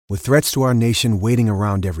With threats to our nation waiting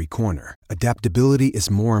around every corner, adaptability is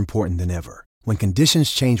more important than ever. When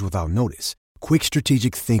conditions change without notice, quick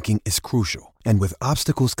strategic thinking is crucial. And with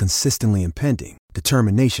obstacles consistently impending,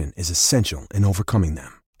 determination is essential in overcoming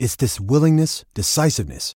them. It's this willingness,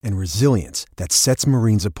 decisiveness, and resilience that sets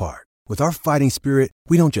Marines apart. With our fighting spirit,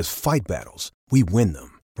 we don't just fight battles, we win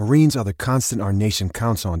them. Marines are the constant our nation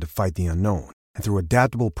counts on to fight the unknown. And through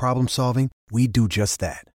adaptable problem solving, we do just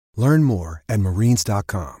that. Learn more at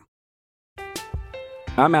marines.com.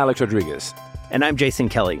 I'm Alex Rodriguez. And I'm Jason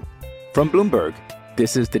Kelly. From Bloomberg,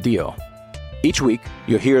 this is The Deal. Each week,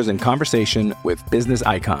 you'll hear us in conversation with business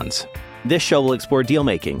icons. This show will explore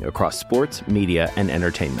deal-making across sports, media, and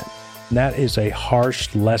entertainment. That is a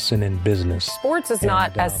harsh lesson in business. Sports is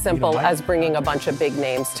not as simple as bringing a bunch of big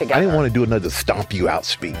names together. I didn't want to do another stomp you out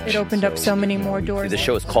speech. It opened up so many more doors. The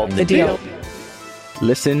show is called The Deal.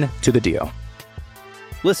 Listen to The Deal.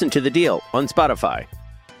 Listen to The Deal on Spotify.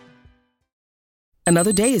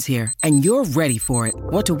 Another day is here, and you're ready for it.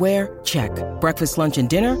 What to wear? Check. Breakfast, lunch, and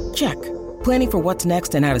dinner? Check. Planning for what's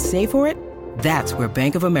next and how to save for it? That's where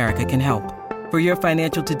Bank of America can help. For your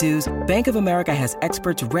financial to-dos, Bank of America has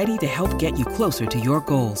experts ready to help get you closer to your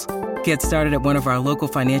goals. Get started at one of our local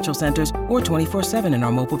financial centers or 24/7 in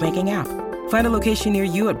our mobile banking app. Find a location near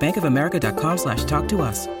you at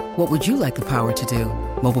bankofamerica.com/talktous. What would you like the power to do?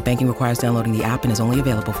 Mobile banking requires downloading the app and is only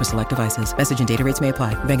available for select devices. Message and data rates may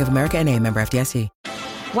apply. Bank of America N.A., member FDIC.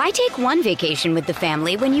 Why take one vacation with the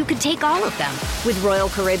family when you could take all of them? With Royal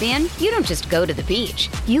Caribbean, you don't just go to the beach.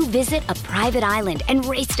 You visit a private island and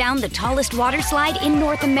race down the tallest water slide in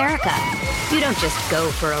North America. You don't just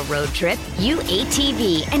go for a road trip. You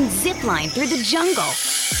ATV and zip line through the jungle.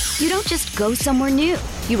 You don't just go somewhere new.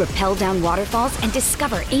 You rappel down waterfalls and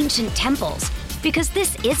discover ancient temples. Because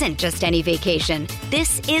this isn't just any vacation.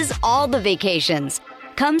 This is all the vacations.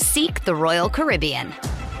 Come seek the Royal Caribbean.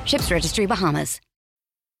 Ships Registry, Bahamas.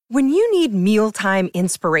 When you need mealtime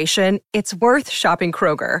inspiration, it's worth shopping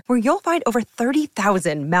Kroger, where you'll find over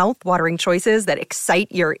 30,000 mouth-watering choices that excite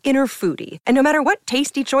your inner foodie. And no matter what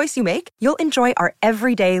tasty choice you make, you'll enjoy our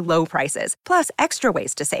everyday low prices, plus extra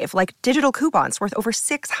ways to save, like digital coupons worth over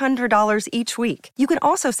 $600 each week. You can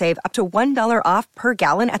also save up to $1 off per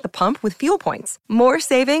gallon at the pump with fuel points. More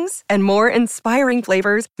savings and more inspiring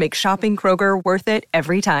flavors make shopping Kroger worth it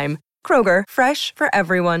every time. Kroger, fresh for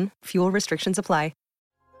everyone. Fuel restrictions apply.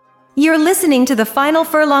 You're listening to the Final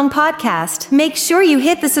Furlong podcast. Make sure you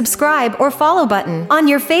hit the subscribe or follow button on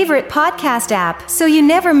your favorite podcast app so you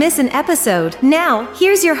never miss an episode. Now,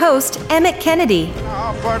 here's your host, Emmett Kennedy.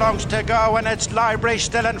 Furlongs to go, and it's Library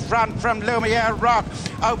still in front from Lumiere Rock,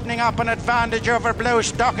 opening up an advantage over Blue,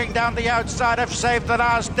 stocking down the outside of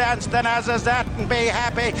Savethelastdance, then Azazat and Be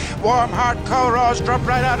Happy. Warm Heart Co-Rose drop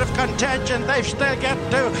right out of contention. They still get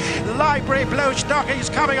to Library. Blue stockings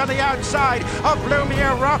coming on the outside of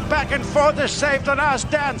Lumiere Rock, back and forth to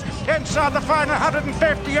Savethelastdance. Inside the final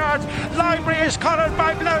 150 yards, Library is collared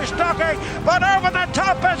by Blue stocking, but over the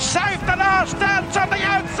top is Savethelastdance on the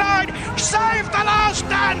outside.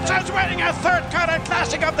 Savethelastdance is winning a third Connacht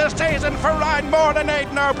Classic of the season for Ryan Moore and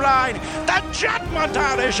Aidan O'Brien. The Judgment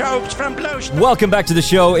Irish Hopes from Blue. Welcome back to the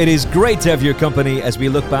show. It is great to have your company as we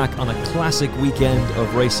look back on a classic weekend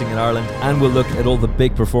of racing in Ireland, and we'll look at all the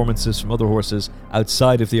big performances from other horses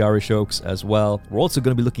outside of the Irish Oaks as well. We're also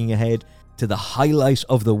going to be looking ahead to the highlight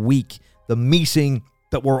of the week, the meeting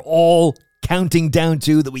that we're all counting down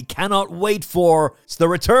to, that we cannot wait for. It's the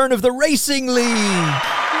return of the Racing League.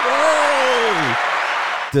 Yay!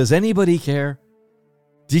 Does anybody care?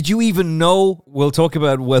 Did you even know? We'll talk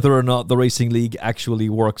about whether or not the Racing League actually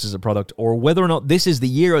works as a product, or whether or not this is the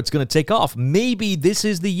year it's going to take off. Maybe this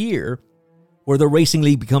is the year where the Racing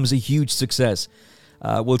League becomes a huge success.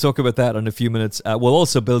 We'll talk about that in a few minutes. We'll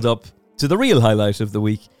also build up to the real highlight of the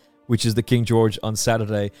week, which is the King George on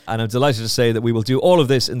Saturday. And I'm delighted to say that we will do all of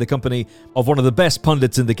this in the company of one of the best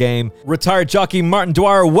pundits in the game, retired jockey Martin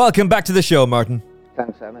Dwyer. Welcome back to the show, Martin.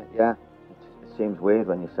 Thanks, Emmett. Yeah, it seems weird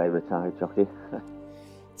when you say retired jockey.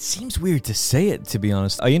 It seems weird to say it, to be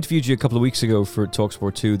honest. I interviewed you a couple of weeks ago for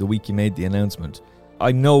TalkSport 2, the week you made the announcement.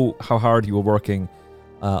 I know how hard you were working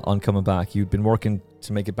on coming back. You'd been working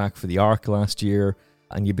to make it back for the Arc last year,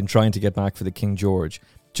 and you've been trying to get back for the King George.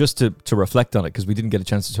 Just to reflect on it, because we didn't get a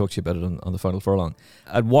chance to talk to you about it on the Final Furlong.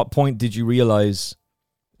 At what point did you realise,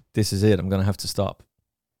 this is it, I'm going to have to stop?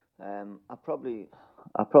 I probably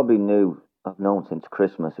knew, I've known since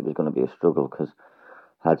Christmas it was going to be a struggle, because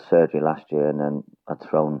I had surgery last year and then I'd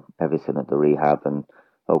thrown everything at the rehab and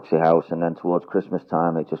Oaksey House, and then towards Christmas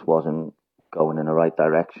time it just wasn't going in the right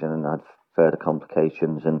direction and I had further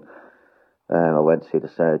complications, and I went to see the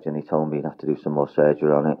surgeon. He told me he'd have to do some more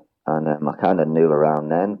surgery on it. And I kind of knew around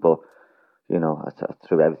then, but I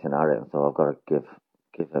threw everything at it and thought I've got to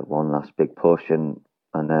give it one last big push, and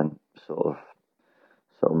then sort of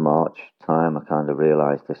March time, I kind of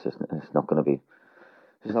realised it's not going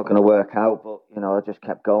to work out. But I just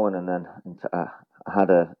kept going, and then I had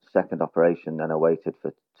a second operation. Then I waited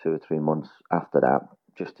for 2 or 3 months after that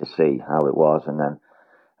just to see how it was, and then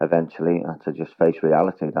eventually I had to just face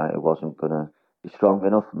reality that it wasn't going to be strong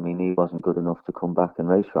enough. My knee wasn't good enough to come back and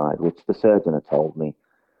race ride, which the surgeon had told me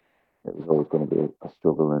it was always going to be a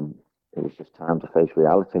struggle, and it was just time to face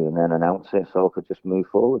reality and then announce it so I could just move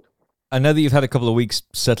forward. And now that you've had a couple of weeks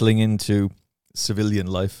settling into civilian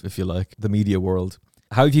life, if you like, the media world,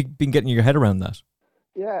 how have you been getting your head around that?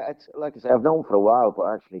 Yeah, it's like I say, I've known for a while,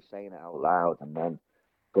 but actually saying it out loud and then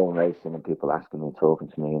going racing and people asking me, talking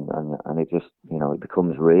to me, and it just, it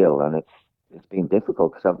becomes real, and it's been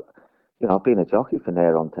difficult because I've been a jockey for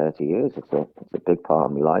near on 30 years. It's a big part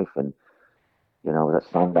of my life, and that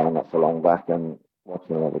Sandown, that's a long back, and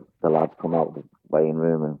watching the lads come out of the weighing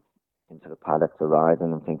room and into the paddock to ride,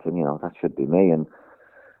 and I'm thinking, that should be me. And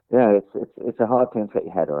yeah, it's a hard thing to get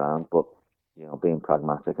your head around, but being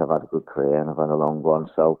pragmatic, I've had a good career and I've had a long one,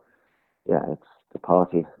 so yeah, it's the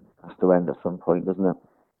party has to end at some point, doesn't it?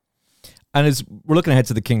 And as we're looking ahead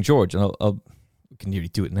to the King George, and we can nearly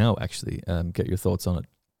do it now, actually, get your thoughts on it.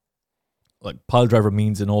 Like, pile driver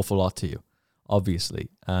means an awful lot to you, obviously,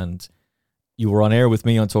 and you were on air with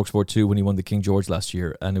me on TalkSport 2 when he won the King George last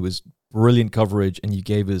year, and it was brilliant coverage, and you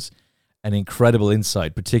gave us an incredible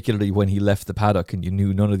insight, particularly when he left the paddock and you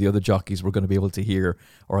knew none of the other jockeys were going to be able to hear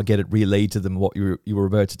or get it relayed to them what you were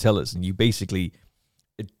about to tell us. And you basically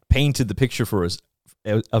painted the picture for us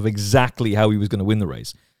of exactly how he was going to win the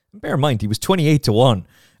race. And bear in mind, he was 28-1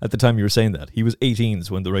 at the time you were saying that. He was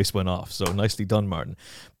 18s when the race went off. So nicely done, Martin.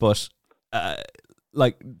 But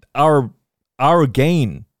like our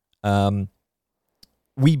gain,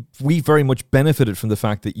 we very much benefited from the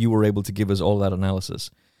fact that you were able to give us all that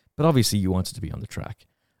analysis. But obviously you wanted to be on the track.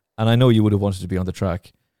 And I know you would have wanted to be on the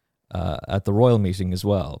track at the Royal meeting as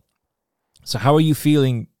well. So how are you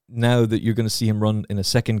feeling now that you're going to see him run in a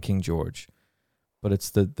second King George, but it's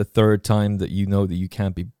the third time that you know that you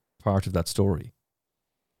can't be part of that story?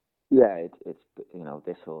 Yeah, it's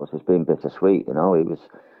this horse has been bittersweet.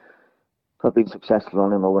 I've been successful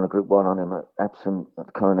on him. I won a Group 1 on him at Epsom at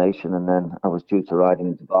the Coronation, and then I was due to ride him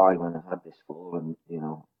in Dubai when I had this fall, and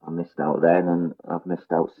I missed out then, and I've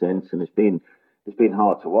missed out since, and it's been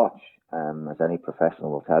hard to watch. As any professional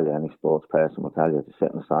will tell you, any sports person will tell you, to sit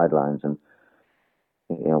on the sidelines and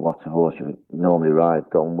watch a horse you normally ride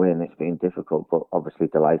go and win. It's been difficult, but obviously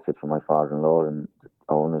delighted for my father-in-law and the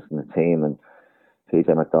owners and the team, and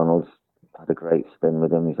PJ McDonald's had a great spin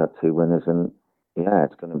with him. He's had 2 winners, and yeah,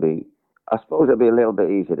 it's going to be. I suppose it'll be a little bit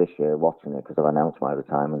easier this year watching it because I've announced my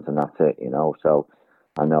retirement and that's it, so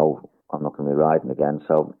I know I'm not going to be riding again.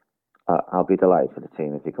 So I'll be delighted for the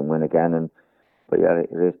team if he can win again. But yeah,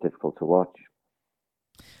 it is difficult to watch.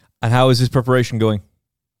 And how is his preparation going?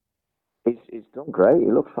 He's done great.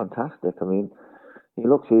 He looks fantastic. I mean, he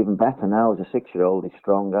looks even better now as a 6-year-old. He's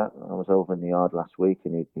stronger. I was over in the yard last week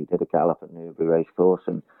and he did a gallop at Newbury Racecourse,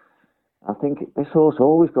 and I think this horse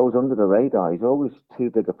always goes under the radar. He's always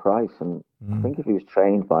too big a price, and I think if he was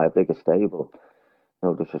trained by a bigger stable,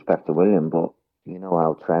 no disrespect to William, but you know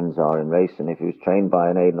how trends are in racing. If he was trained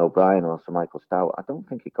by an Aidan O'Brien or Sir Michael Stout, I don't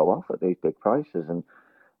think he'd go off at these big prices. And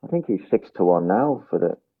I think he's 6-1 now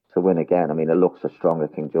to win again. I mean, it looks a stronger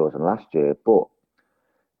King George than last year, but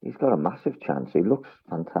he's got a massive chance. He looks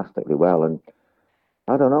fantastically well, and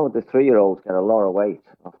I don't know. The 3-year-olds get a lot of weight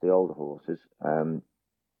off the older horses,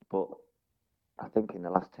 but I think in the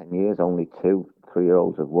last 10 years, only 2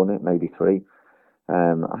 3-year-olds have won it, maybe 3.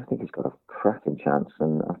 I think he's got a cracking chance,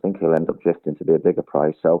 and I think he'll end up drifting to be a bigger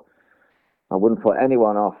price. So I wouldn't put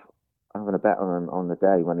anyone off having a bet on him on the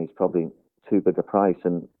day when he's probably too big a price.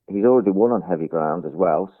 And he's already won on heavy ground as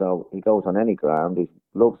well, so he goes on any ground. He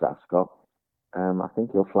loves Ascot. I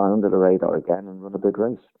think he'll fly under the radar again and run a big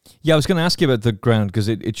race. Yeah, I was going to ask you about the ground because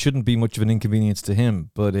it shouldn't be much of an inconvenience to him,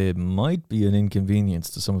 but it might be an inconvenience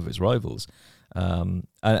to some of his rivals. And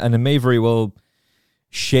it may very well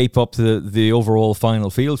shape up the overall final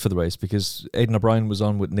field for the race, because Aidan O'Brien was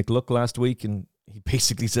on with Nick Luck last week and he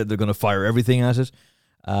basically said they're going to fire everything at it,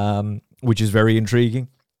 which is very intriguing.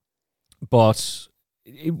 But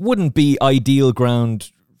it wouldn't be ideal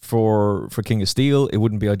ground for King of Steel. It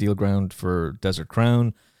wouldn't be ideal ground for Desert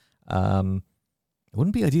Crown. It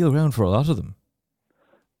wouldn't be ideal ground for a lot of them.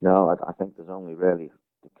 No, I think there's only really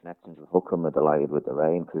the connections with Hookham are delighted with the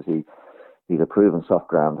rain, because he's a proven soft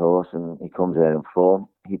ground horse and he comes here in form.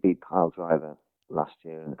 He beat Pile Driver last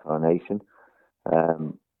year in the Coronation.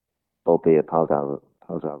 albeit Palgar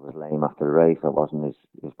was lame after the race. That wasn't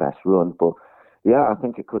his best run. But yeah, I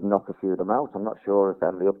think it could knock a few of them out. I'm not sure if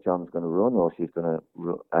Emily Upjohn's going to run or she's going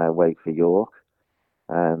to wait for York.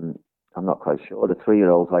 I'm not quite sure. The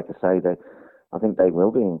 3-year-olds, like I say, I think they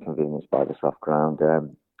will be inconvenienced by the soft ground.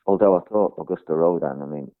 Although I thought Augusta Rodin, I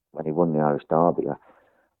mean, when he won the Irish Derby,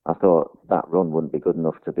 I thought that run wouldn't be good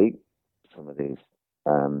enough to beat some of these.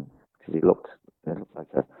 Because it looked like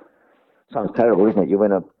sounds terrible, isn't it? You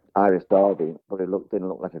win an Irish Derby, but it didn't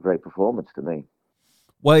look like a great performance to me.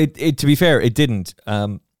 Well, to be fair, it didn't.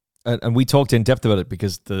 And we talked in depth about it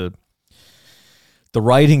because the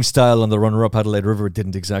riding style on the runner-up Adelaide River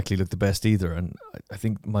didn't exactly look the best either. And I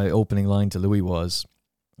think my opening line to Louis was,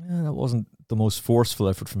 that wasn't the most forceful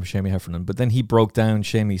effort from Shamie Heffernan. But then he broke down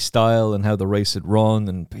Shamie's style and how the race had run,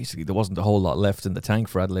 and basically there wasn't a whole lot left in the tank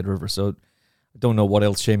for Adelaide River. So I don't know what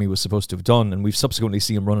else Shamie was supposed to have done. And we've subsequently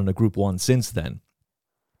seen him run in a Group 1 since then.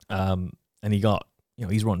 And he got,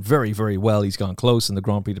 he's run very, very well. He's gone close in the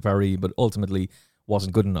Grand Prix de Paris, but ultimately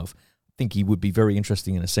wasn't good enough. I think he would be very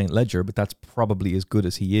interesting in a St. Ledger, but that's probably as good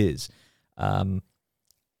as he is.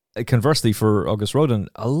 Conversely, for August Rodin,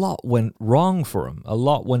 a lot went wrong for him. A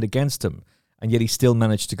lot went against him, and yet he still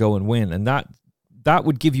managed to go and win. And that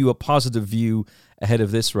would give you a positive view ahead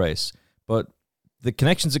of this race. But the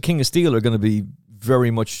connections of King of Steel are going to be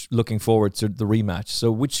very much looking forward to the rematch.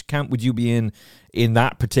 So which camp would you be in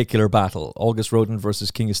that particular battle? August Rodin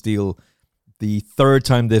versus King of Steel, the third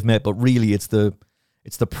time they've met, but really it's the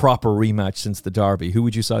proper rematch since the Derby. Who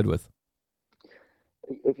would you side with?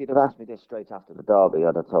 If you'd have asked me this straight after the Derby,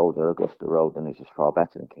 I'd have told you Augusta Rodin is just far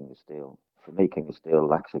better than King of Steel. For me, King of Steel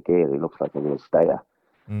lacks a gear. He looks like a real stayer.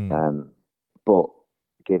 But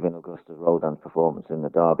given Augusta Rodin's performance in the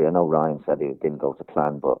Derby, I know Ryan said he didn't go to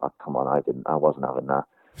plan, but come on, I wasn't having that.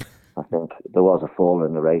 I think there was a fall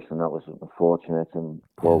in the race, and that was unfortunate, and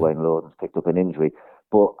poor Wayne Lawrence picked up an injury.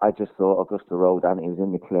 But I just thought Augusta Rodin, he was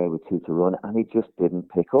in the clear with 2 to run, and he just didn't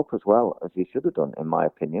pick up as well as he should have done, in my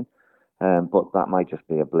opinion. But that might just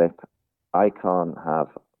be a blip. I can't have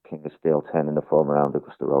King of Steel 10 in the form around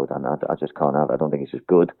Augusta Rodin. I just can't have it. I don't think he's as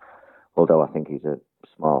good, although I think he's a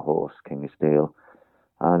smart horse, King of Steel.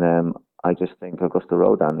 And I just think Augusta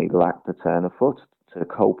Rodin, he lacked the turn of foot to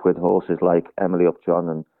cope with horses like Emily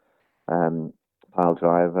Upjohn and Pile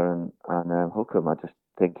Driver and Hookham. I just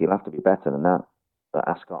think he'll have to be better than that at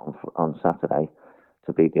Ascot on Saturday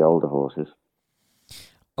to beat the older horses.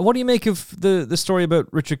 What do you make of the story about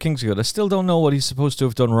Richard Kingsgood? I still don't know what he's supposed to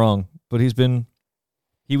have done wrong, but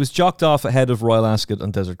he was jocked off ahead of Royal Ascot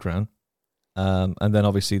on Desert Crown. And then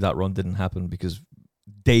obviously that run didn't happen because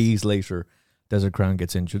days later Desert Crown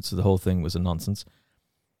gets injured, so the whole thing was a nonsense.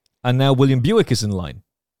 And now William Buick is in line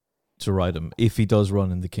to ride him if he does run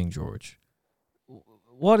in the King George.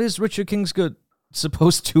 What is Richard Kingsgood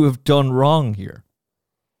supposed to have done wrong here?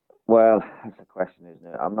 Well, that's a question, isn't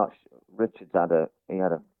it? I'm not sure. Richard's had a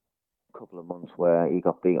couple of months where he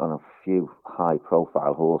got beat on a few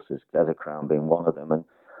high-profile horses, Desert Crown being one of them, and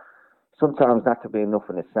sometimes that could be enough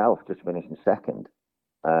in itself, just finishing second,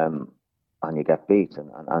 and you get beat.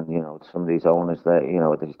 And some of these owners that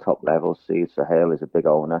at these top levels, Steve Sahale is a big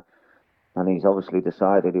owner, and he's obviously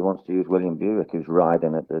decided he wants to use William Buick, who's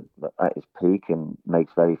riding at his peak and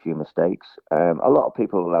makes very few mistakes. A lot of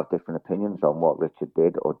people will have different opinions on what Richard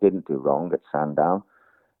did or didn't do wrong at Sandown.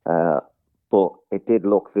 But it did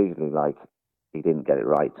look visually like he didn't get it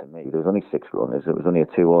right to me. There was only 6 runners. It was only a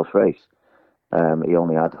 2-horse race. He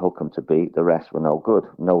only had Hookham to beat. The rest were no good.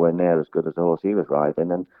 Nowhere near as good as the horse he was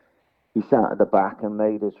riding. And he sat at the back and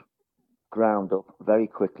made his ground up very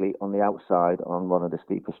quickly on the outside on one of the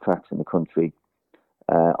steepest tracks in the country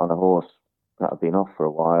on a horse that had been off for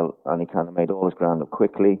a while. And he kind of made all his ground up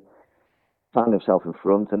quickly, found himself in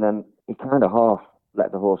front, and then he kind of half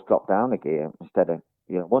let the horse drop down a gear instead of,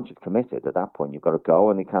 once you've committed, at that point, you've got to go,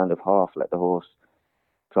 and he kind of half let the horse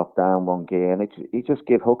drop down one gear, and he just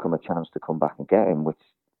gave Hookham a chance to come back and get him,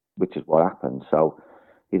 which is what happened. So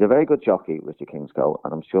he's a very good jockey, Richard Kingsgold,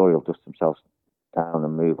 and I'm sure he'll dust himself down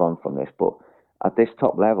and move on from this. But at this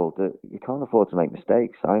top level, you can't afford to make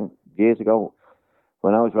mistakes. Years ago,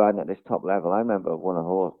 when I was riding at this top level, I remember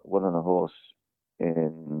winning a horse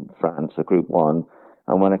in France, a Group 1,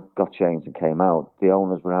 and when it got changed and came out, the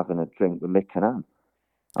owners were having a drink with Mick Cannan.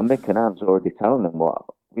 And Mick Cannan's already telling them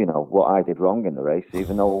what I did wrong in the race,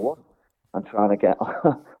 even though I won, and trying to get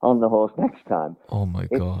on the horse next time. Oh my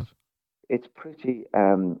God! It's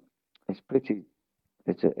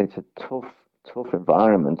a tough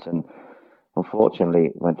environment, and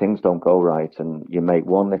unfortunately, when things don't go right and you make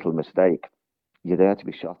one little mistake, you're there to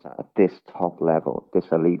be shot at this top level, this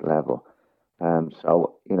elite level.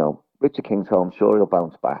 So Richard Kingsholm, I'm sure he'll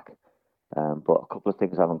bounce back. But a couple of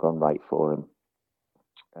things haven't gone right for him,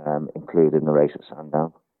 including the race at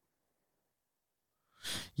Sandown.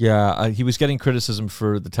 Yeah, he was getting criticism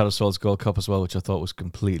for the Tattersall's Gold Cup as well, which I thought was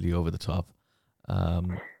completely over the top.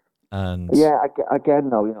 And yeah, again,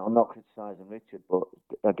 though, I'm not criticising Richard, but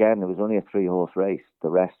again, it was only a 3-horse race. The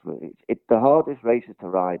rest, the hardest races to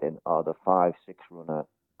ride in are the 5-6 runner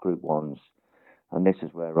Group 1s, and this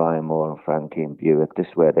is where Ryan Moore and Frankie and Buick, this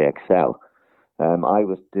is where they excel. I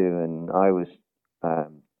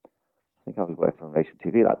think I was working on Racing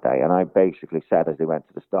TV that day, and I basically said as they went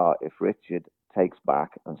to the start, if Richard takes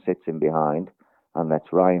back and sits in behind and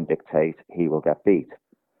lets Ryan dictate, he will get beat.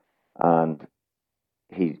 And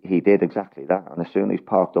he did exactly that. And as soon as he's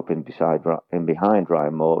parked up in behind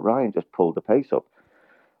Ryan Moore, Ryan just pulled the pace up.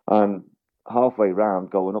 And halfway round,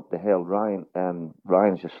 going up the hill,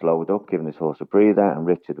 Ryan's just slowed up, giving his horse a breather, and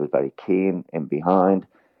Richard was very keen in behind.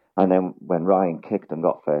 And then when Ryan kicked and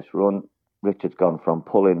got first run, Richard's gone from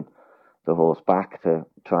pulling the horse back to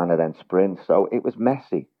trying to then sprint. So it was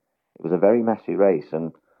messy. It was a very messy race.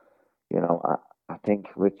 And, I think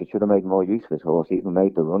Richard should have made more use of his horse, even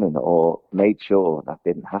made the running or made sure that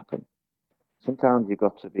didn't happen. Sometimes you've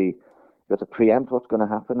got to preempt what's going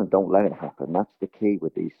to happen and don't let it happen. That's the key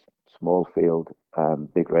with these small field,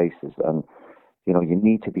 big races. And, you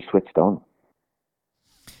need to be switched on.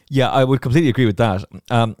 Yeah, I would completely agree with that.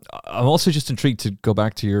 I'm also just intrigued to go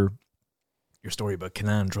back to your story about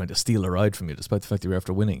Canaan trying to steal a ride from you, despite the fact that you were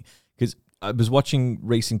after winning. Because I was watching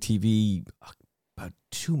Racing TV about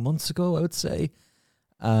 2 months ago, I would say,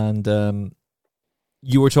 and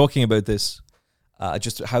you were talking about this,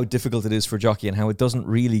 just how difficult it is for a jockey and how it doesn't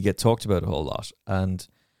really get talked about a whole lot. And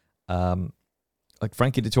like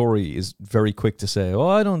Frankie Dettori is very quick to say, "Oh,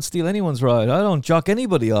 I don't steal anyone's ride. I don't jock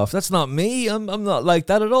anybody off. That's not me. I'm not like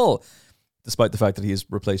that at all." Despite the fact that he has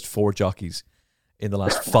replaced 4 jockeys in the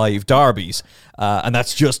last 5 derbies, and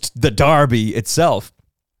that's just the derby itself.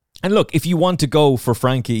 And look, if you want to go for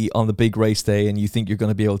Frankie on the big race day and you think you're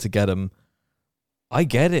going to be able to get him, I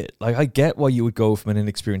get it. Like, I get why you would go from an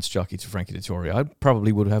inexperienced jockey to Frankie Dettori. I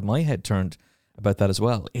probably would have my head turned about that as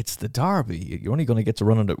well. It's the derby. You're only going to get to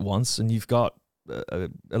run it once, and you've got a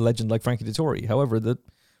legend like Frankie Dettori. However, the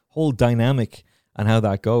whole dynamic and how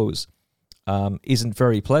that goes isn't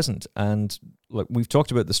very pleasant. And look, we've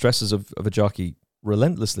talked about the stresses of a jockey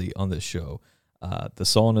relentlessly on this show. The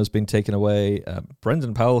sauna has been taken away.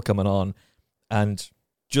 Brendan Powell coming on and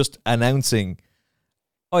just announcing,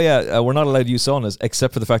 "Oh yeah, we're not allowed to use saunas,"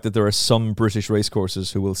 except for the fact that there are some British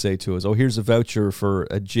racecourses who will say to us, "Oh, here's a voucher for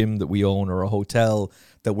a gym that we own or a hotel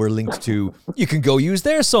that we're linked to. You can go use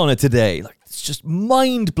their sauna today." Like, it's just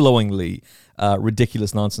mind-blowingly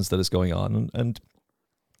ridiculous nonsense that is going on. And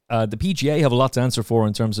the PGA have a lot to answer for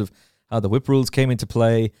in terms of how the whip rules came into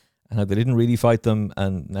play and how they didn't really fight them,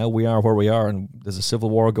 and now we are where we are, and there's a civil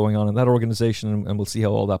war going on in that organization, and we'll see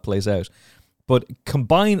how all that plays out. But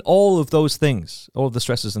combine all of those things, all of the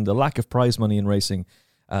stresses and the lack of prize money in racing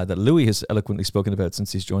that Louis has eloquently spoken about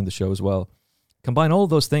since he's joined the show as well. Combine all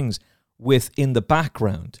those things with, in the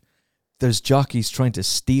background, there's jockeys trying to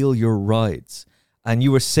steal your rides. And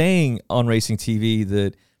you were saying on Racing TV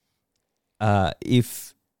that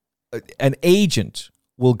if an agent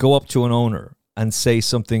will go up to an owner and say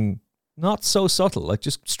something not so subtle, like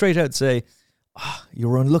just straight out say, "You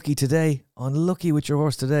were unlucky today, unlucky with your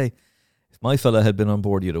horse today. If my fella had been on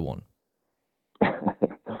board, you'd have won."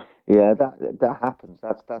 Yeah, that happens.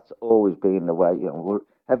 That's always been the way.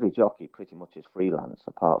 Every jockey pretty much is freelance,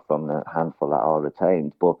 apart from the handful that are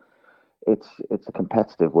retained. But it's a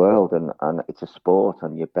competitive world, and it's a sport,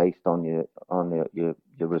 and you're based on your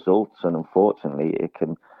results. And unfortunately, it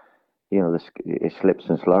can, it slips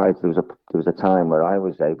and slides. There was a time where I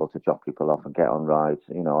was able to jockey people off and get on rides.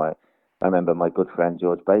 I remember my good friend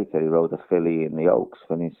George Baker. He rode a filly in the Oaks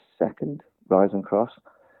for his second Rising Cross.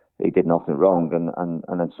 He did nothing wrong,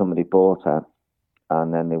 and then somebody bought her,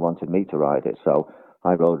 and then they wanted me to ride it. So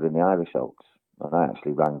I rode her in the Irish Oaks, and I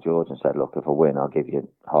actually rang George and said, "Look, if I win, I'll give you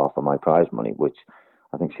half of my prize money," which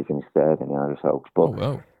I think she finished third in the Irish Oaks.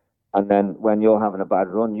 But and then when you're having a bad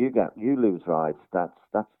run, you lose rides.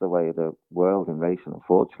 That's the way of the world in racing,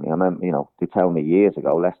 unfortunately. I remember, they tell me years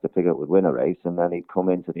ago Lester Piggott would win a race, and then he'd come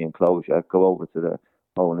into the enclosure, go over to the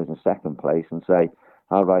owners in second place, and say,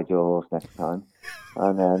 "I'll ride your horse next time."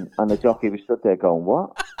 And the jockey was stood there going,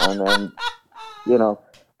 "What?" And then,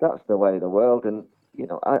 that's the way of the world. And,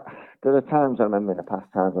 there are times, I remember in the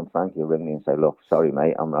past times when Frankie would ring me and say, "Look, sorry,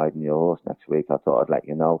 mate, I'm riding your horse next week. I thought I'd let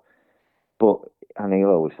you know." And he'll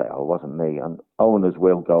always say, "Oh, it wasn't me." And owners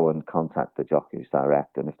will go and contact the jockeys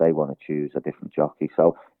direct, and if they want to choose a different jockey.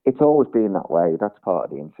 So it's always been that way. That's part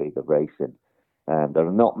of the intrigue of racing. There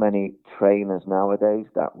are not many trainers nowadays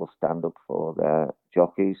that will stand up for their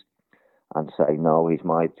jockeys and say, no, he's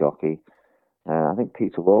my jockey. I think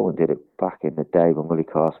Peter Warren did it back in the day when Willie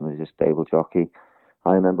Carson was a stable jockey.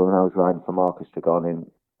 I remember when I was riding for Marcus Tregonin,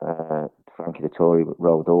 Frankie Dettori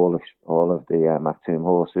rode all of the Mactoum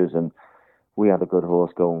horses, and we had a good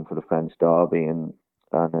horse going for the French Derby, and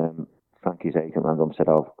Frankie's agent rang up and said,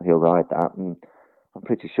 oh, he'll ride that. And I'm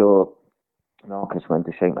pretty sure Marcus went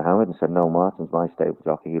to Sheikh Mohammed and said, no, Martin's my stable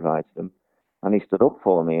jockey, he rides them. And he stood up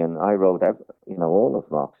for me, and I rode all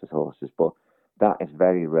of Marcus's horses, but that is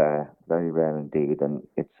very rare indeed, and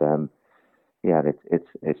it's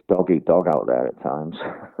dog eat dog out there at times.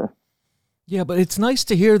 Yeah, but it's nice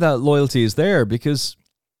to hear that loyalty is there, because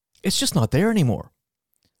it's just not there anymore.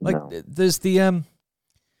 Like, there's the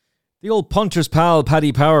old punter's pal,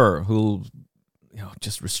 Paddy Power, who'll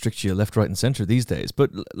just restrict you left, right, and centre these days.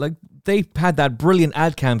 But like, they had that brilliant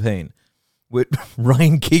ad campaign with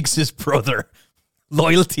Ryan Giggs' brother.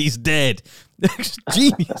 Loyalty's dead.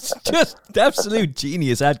 Genius, just absolute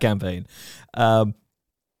genius ad campaign. And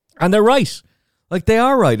they're right. Like, they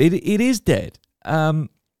are right. It is dead. And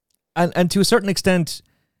to a certain extent,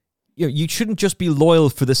 you shouldn't just be loyal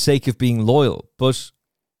for the sake of being loyal. But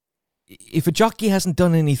if a jockey hasn't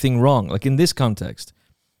done anything wrong, like in this context,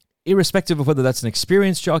 irrespective of whether that's an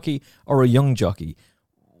experienced jockey or a young jockey,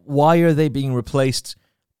 why are they being replaced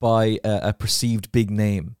by a perceived big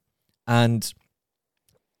name? And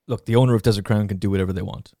look, the owner of Desert Crown can do whatever they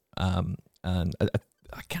want. And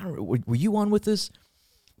I can't remember, were you on with this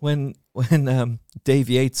when Dave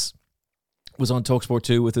Yates was on TalkSport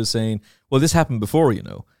 2 with us saying, well, this happened before,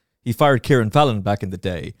 He fired Kieran Fallon back in the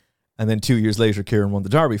day, and then 2 years later, Kieran won the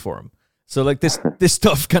Derby for him. So like this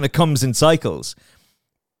stuff kind of comes in cycles.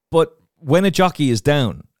 But when a jockey is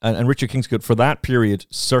down, and Richard Kingscote for that period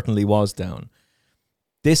certainly was down,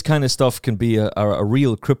 this kind of stuff can be a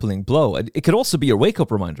real crippling blow. It could also be a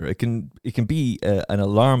wake-up reminder. It can be an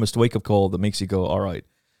alarmist wake-up call that makes you go, all right,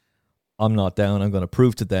 I'm not down. I'm going to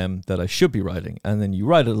prove to them that I should be riding. And then you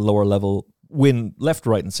ride at a lower level, win left,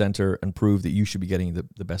 right, and center, and prove that you should be getting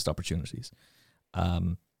the best opportunities.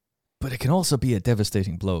 But it can also be a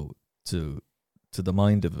devastating blow to the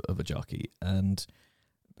mind of a jockey. And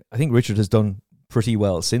I think Richard has done pretty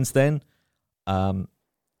well since then. And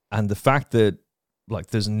the fact that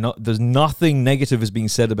there's nothing negative is being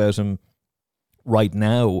said about him right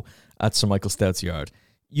now at Sir Michael Stout's yard.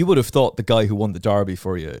 You would have thought the guy who won the Derby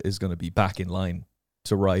for you is going to be back in line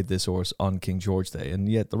to ride this horse on King George Day. And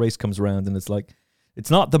yet the race comes around and it's like, it's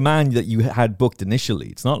not the man that you had booked initially.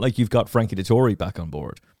 It's not like you've got Frankie Dettori back on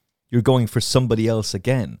board. You're going for somebody else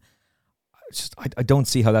again. I don't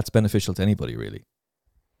see how that's beneficial to anybody, really.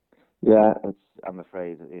 Yeah, I'm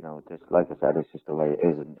afraid, just like I said, it's just the way it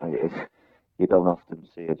is. And you don't often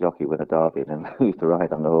see a jockey win a Derby and then lose the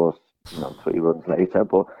ride on the horse, 3 runs later.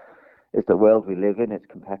 But it's the world we live in. It's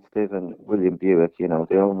competitive. And William Buick, the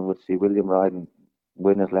owner would see William riding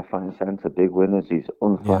winners left, right, and centre, big winners. He's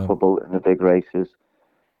unflappable in the big races.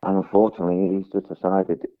 And unfortunately, he's just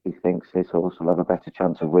decided he thinks his horse will have a better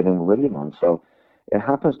chance of winning William on. So it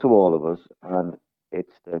happens to all of us, and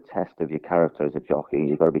it's the test of your character as a jockey.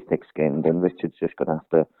 You've got to be thick-skinned, and Richard's just going to have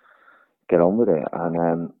to get on with it.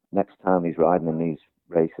 And next time he's riding in these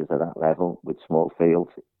races at that level with small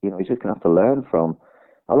fields, he's just going to have to learn from.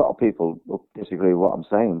 A lot of people will disagree with what I'm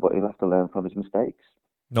saying, but he'll have to learn from his mistakes.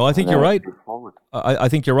 No, I think you're right. I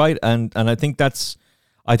think you're right, and I think that's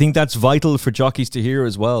vital for jockeys to hear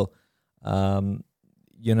as well.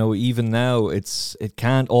 Even now, it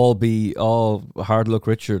can't all be hard luck,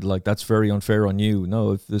 Richard. Like, that's very unfair on you.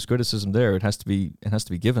 No, if there's criticism there, it has to be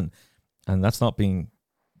given, and that's not being.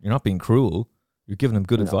 You're not being cruel. You're giving him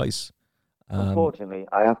good advice. Unfortunately,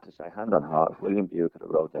 I have to say, hand on heart, if William Buick had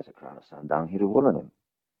rode Desert Crown at Sandown, he'd have won him.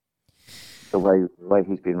 The way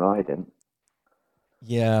he's been riding.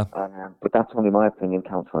 Yeah. But that's only my opinion,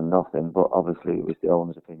 counts for nothing, but obviously it was the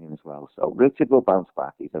owner's opinion as well. So Richard will bounce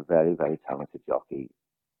back. He's a very, very talented jockey.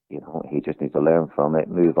 He just needs to learn from it,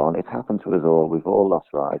 move on. It's happened to us all. We've all lost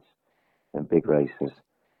rides in big races.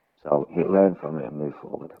 So he'll learn from it and move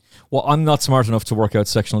forward. Well, I'm not smart enough to work out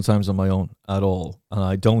sectional times on my own at all. And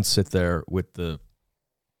I don't sit there with the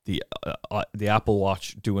Apple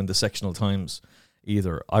Watch doing the sectional times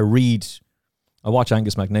either. I watch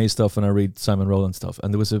Angus McNay's stuff and I read Simon Rowland's stuff.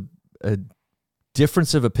 And there was a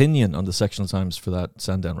difference of opinion on the sectional times for that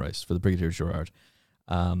Sandown race, for the Brigadier Gerard.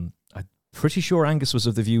 I'm pretty sure Angus was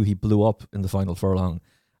of the view he blew up in the final furlong.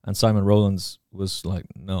 And Simon Rowland's was like,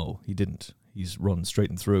 no, he didn't. He's run straight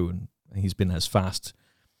and through, and he's been as fast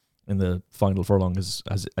in the final furlong as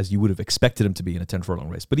you would have expected him to be in a 10 furlong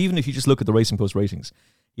race. But even if you just look at the Racing Post ratings,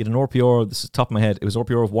 He had an RPR, this is top of my head, it was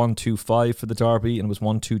RPR of 125 for the Derby, and it was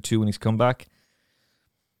 122 when he's come back.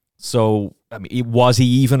 So, I mean, was he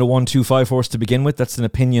even a 125 horse to begin with? That's an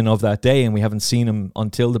opinion of that day, and we haven't seen him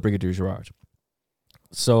until the Brigadier Gerard.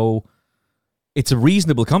 So, it's a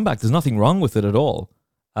reasonable comeback. There's nothing wrong with it at all.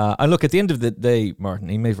 And look, at the end of the day, Martin,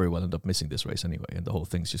 he may very well end up missing this race anyway, and the whole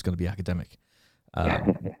thing's just going to be academic.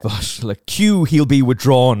 But like he'll be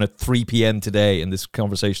withdrawn at 3 p.m. today, and this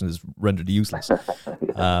conversation is rendered useless.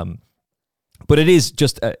 But it is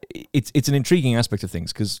just it's an intriguing aspect of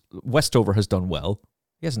things because Westover has done well.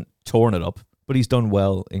 He hasn't torn it up, but he's done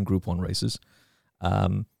well in Group 1 races.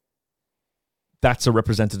 That's a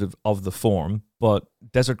representative of the form, but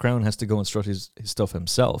Desert Crown has to go and strut his stuff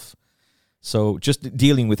himself. So just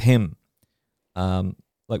dealing with him,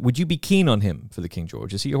 would you be keen on him for the King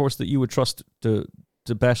George? Is he a horse that you would trust to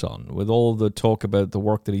bet on with all the talk about the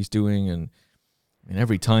work that he's doing? And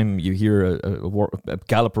every time you hear a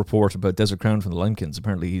gallop report about Desert Crown from the Limekins,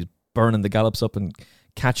 apparently he's burning the gallops up and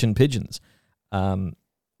catching pigeons.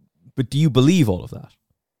 But do you believe all of that?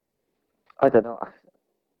 I don't know.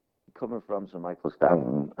 Coming from St Michael's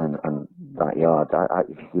Down and that yard,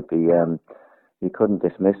 you couldn't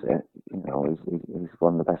dismiss it. He's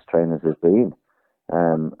one of the best trainers there's been.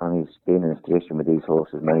 And he's been in a position with these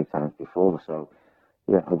horses many times before, so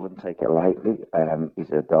yeah, I wouldn't take it lightly. He's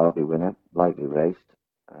a Derby winner, lightly raced,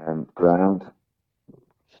 ground,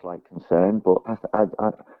 slight concern, but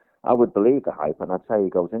I would believe the hype, and I'd say he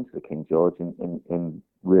goes into the King George in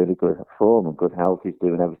really good form and good health. He's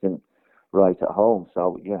doing everything right at home,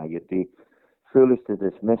 so yeah, you'd be foolish to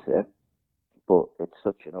dismiss it, but it's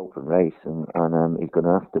such an open race, and he's going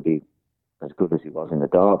to have to be as good as he was in the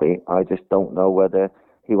Derby. I just don't know whether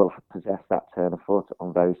he will possess that turn of foot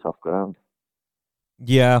on very soft ground.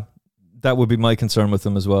 Yeah, that would be my concern with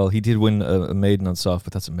him as well. He did win a maiden on soft,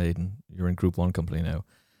 but that's a maiden. You're in Group 1 company now.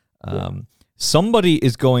 Somebody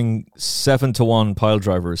is going 7-1 Pile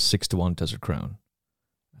Driver, 6-1 Desert Crown.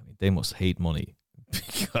 I mean, they must hate money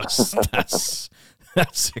because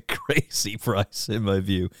that's a crazy price in my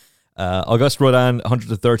view. Auguste Rodin,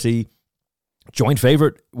 130. Joint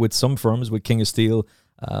favourite with some firms, with King of Steel.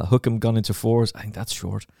 Hookham gone into 4s. I think that's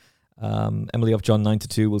short. Emily Upjohn,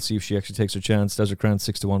 9-2. We'll see if she actually takes her chance. Desert Crown,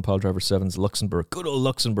 6-1. Pile Driver, 7s. Luxembourg. Good old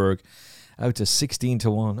Luxembourg. Out to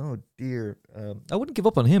 16-1. Oh, dear. I wouldn't give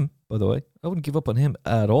up on him, by the way. I wouldn't give up on him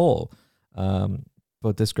at all.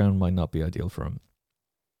 But this ground might not be ideal for him.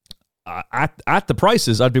 At the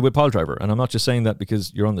prices, I'd be with Pile Driver. And I'm not just saying that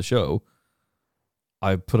because you're on the show.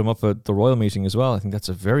 I put him up at the Royal meeting as well. I think that's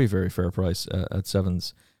a very, very fair price at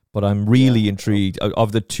 7s. But I'm really intrigued.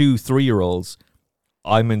 Of the 2-3-year-olds,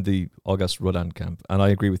 I'm in the Auguste Rodin camp. And I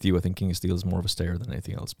agree with you. I think King of Steel is more of a stayer than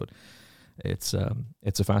anything else. But it's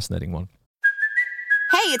a fascinating one.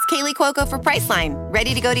 Hey, it's Kaylee Cuoco for Priceline.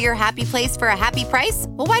 Ready to go to your happy place for a happy price?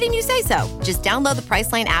 Well, why didn't you say so? Just download the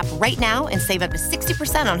Priceline app right now and save up to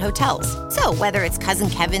 60% on hotels. So whether it's Cousin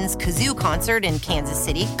Kevin's Kazoo Concert in Kansas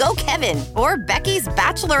City, go Kevin, or Becky's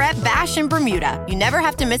Bachelorette Bash in Bermuda, you never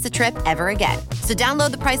have to miss a trip ever again. So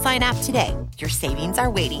download the Priceline app today. Your savings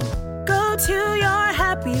are waiting. Go to your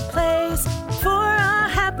happy place for a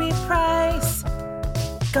happy price.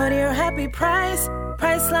 Go to your happy price,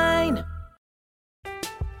 Priceline.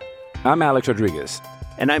 I'm Alex Rodriguez.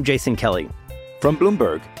 And I'm Jason Kelly. From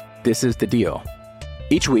Bloomberg, this is The Deal.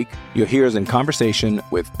 Each week, you'll hear us in conversation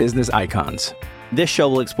with business icons. This show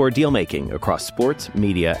will explore deal-making across sports,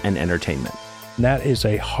 media, and entertainment. That is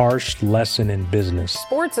a harsh lesson in business.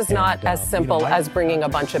 Sports is not as simple as bringing a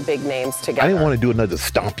bunch of big names together. I didn't want to do another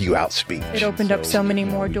stomp you out speech. It opened up so many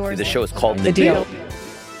more doors. The show is called The Deal.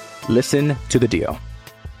 Listen to The Deal.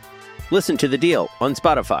 Listen to The Deal on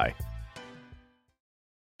Spotify.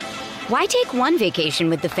 Why take one vacation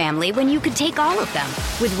with the family when you could take all of them?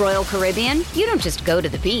 With Royal Caribbean, you don't just go to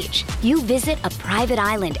the beach. You visit a private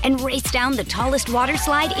island and race down the tallest water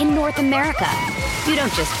slide in North America. You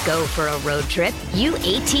don't just go for a road trip. You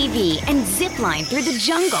ATV and zip line through the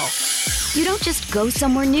jungle. You don't just go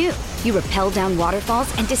somewhere new. You rappel down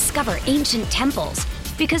waterfalls and discover ancient temples.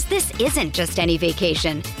 Because this isn't just any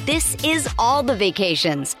vacation. This is all the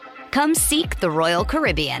vacations. Come seek the Royal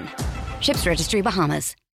Caribbean. Ships Registry,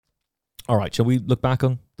 Bahamas. All right, shall we look back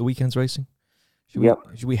on the weekend's racing?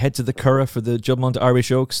 Should we head to the Curragh for the Juddmonte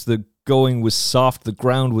Irish Oaks? The going was soft. The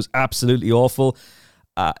ground was absolutely awful.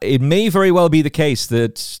 It may very well be the case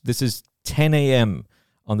that this is 10 a.m.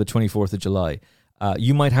 on the 24th of July.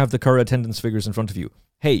 You might have the Curragh attendance figures in front of you.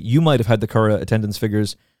 Hey, you might have had the Curragh attendance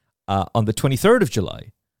figures on the 23rd of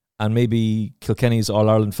July, and maybe Kilkenny's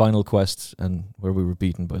All-Ireland final quest, and where we were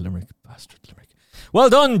beaten by Limerick. Bastard Limerick. Well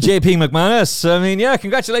done, JP McManus. I mean, yeah,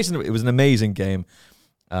 congratulations. It was an amazing game.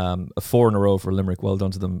 A 4 in a row for Limerick. Well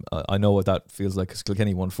done to them. I know what that feels like, because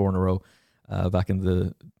Kilkenny won 4 in a row back in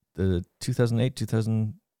the 2008,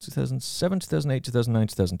 2007, 2008, 2009,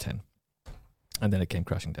 2010. And then it came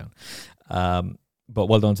crashing down. But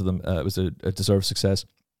well done to them. It was a deserved success.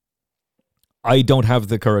 I don't have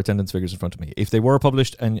the current attendance figures in front of me. If they were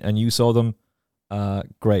published and you saw them,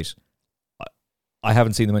 great. I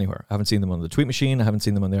haven't seen them anywhere. I haven't seen them on the Tweet Machine. I haven't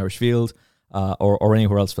seen them on the Irish Field, or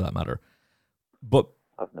anywhere else for that matter. But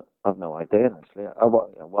I've no idea, actually.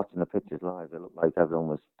 Watching the pictures live, it looked like everyone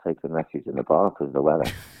was taking refuge in the bar because of the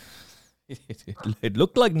weather. It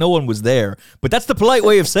looked like no one was there, but that's the polite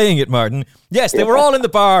way of saying it, Martin. Yes, they were all in the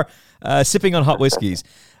bar sipping on hot whiskies.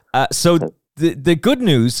 So the good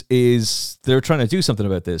news is they're trying to do something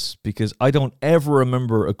about this, because I don't ever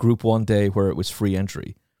remember a Group 1 day where it was free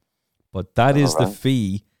entry. But that is the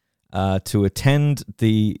fee to attend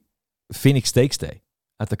the Phoenix Stakes Day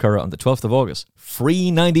at the Curragh on the 12th of August.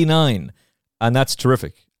 Free 99. And that's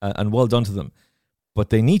terrific. And well done to them.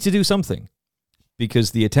 But they need to do something,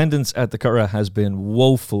 because the attendance at the Curragh has been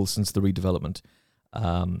woeful since the redevelopment.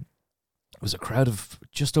 It was a crowd of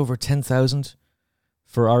just over 10,000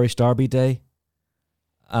 for Irish Derby Day.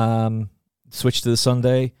 Switch to the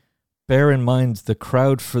Sunday. Bear in mind, the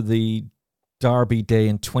crowd for the Derby Day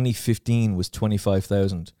in 2015 was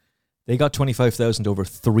 25,000. They got 25,000 over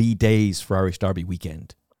 3 days for Irish Derby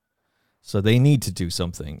weekend. So they need to do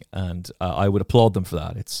something, and I would applaud them for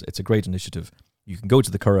that. It's a great initiative. You can go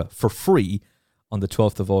to the Curragh for free on the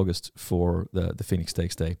 12th of August for the Phoenix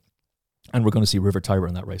Stakes Day. And we're going to see River Tiber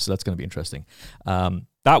in that race, so that's going to be interesting.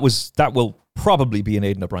 That will probably be an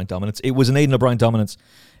Aidan O'Brien dominance. It was an Aidan O'Brien dominance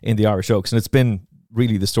in the Irish Oaks, and it's been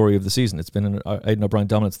really the story of the season. It's been an Aidan O'Brien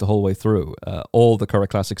dominance the whole way through. All the Curragh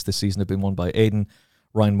Classics this season have been won by Aidan,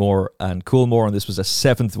 Ryan Moore and Coolmore, and this was a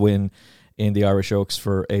 7th win in the Irish Oaks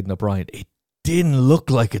for Aidan O'Brien. It didn't look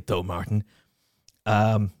like it though, Martin.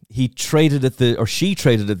 She traded at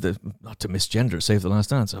the, not to misgender, Save the Last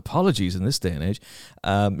Dance, apologies in this day and age.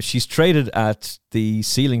 She's traded at the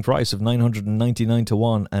ceiling price of 999 to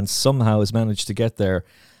 1 and somehow has managed to get there.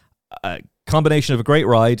 A combination of a great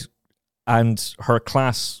ride and her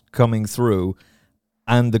class coming through,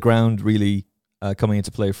 and the ground really coming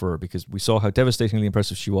into play for her, because we saw how devastatingly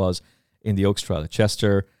impressive she was in the Oaks Trial at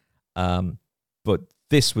Chester. But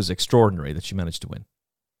this was extraordinary that she managed to win.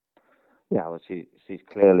 Yeah, well, she's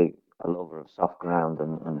clearly a lover of soft ground,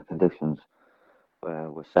 and the conditions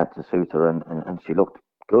were set to suit her, and she looked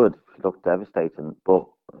good. She looked devastating, but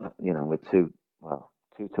with two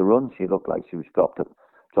to run, she looked like she was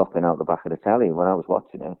dropping out the back of the telly. When I was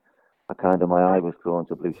watching it, my eye was drawn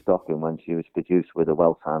to Blue Stocking when she was produced with a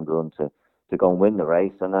well-timed run to go and win the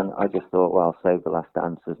race, and then I just thought, well, Save the Last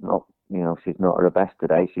Dance is not, she's not at her best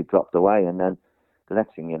today. She dropped away, and then the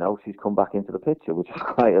next thing you know, she's come back into the picture, which was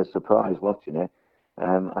quite a surprise watching it.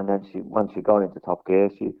 And then once she got into top gear,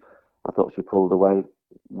 I thought she pulled away,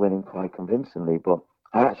 winning quite convincingly. But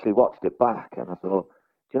I actually watched it back, and I thought,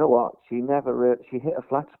 do you know what? She hit a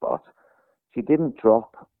flat spot. She didn't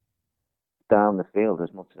drop down the field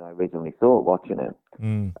as much as I originally thought watching it.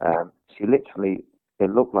 She literally, it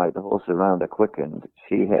looked like the horse around her quickened.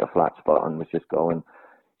 She hit a flat spot and was just going.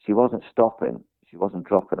 She wasn't stopping. She wasn't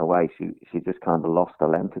dropping away. She just kind of lost a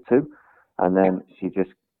length or two, and then she just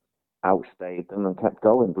outstayed them and kept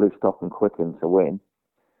going. Blue Stocking quickened to win,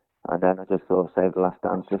 and then I just thought Save the Last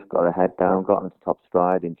Dance just got her head down, got into top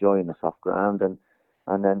stride, enjoying the soft ground, and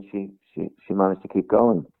then she managed to keep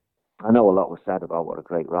going. I know a lot was said about what a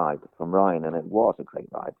great ride from Ryan, and it was a great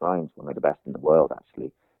ride. Ryan's one of the best in the world,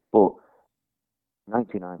 actually, but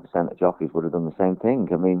 99% of jockeys would have done the same thing.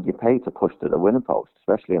 I mean, you pay to push to the winning post,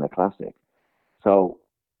 especially in a classic. So,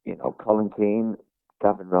 Colin Keane,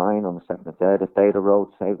 Gavin Ryan on the 2nd and 3rd, if they'd have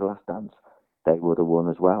rode Save the Last Dance, they would have won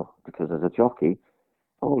as well. Because as a jockey,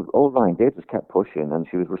 all Ryan did was kept pushing, and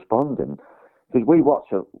she was responding. Because we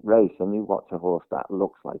watch a race and you watch a horse that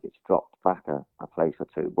looks like it's dropped back a place or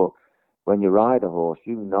two. But when you ride a horse,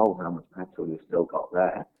 you know how much petrol you've still got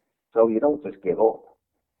there. So you don't just give up.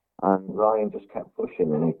 And Ryan just kept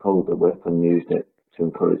pushing, and he pulled the whip and used it to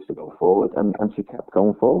encourage to go forward. And she kept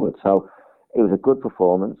going forward. So it was a good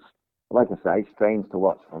performance. Like I say, strange to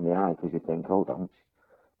watch from the eye, because you think, hold on,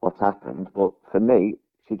 what's happened? But for me,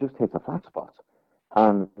 she just hit a flat spot.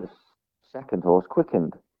 And the second horse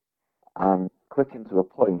quickened to a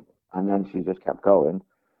point, and then she just kept going,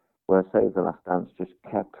 where Save the Last Dance just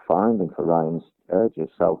kept finding for Ryan's urges.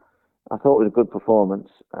 So I thought it was a good performance,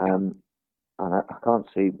 and I can't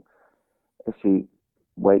see, if she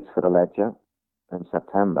waits for the Ledger in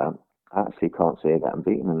September, I actually can't see her getting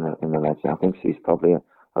beaten in the Ledger. I think she's probably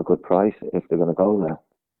a good price if they're going to go there.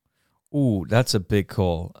 Ooh, that's a big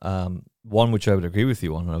call. One which I would agree with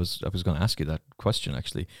you on. I was going to ask you that question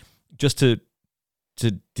actually, just to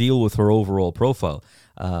deal with her overall profile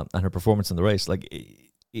and her performance in the race. Like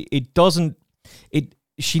it doesn't.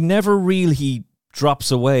 She never really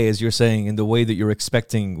drops away, as you're saying, in the way that you're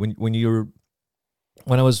expecting. When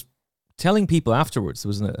I was telling people afterwards, there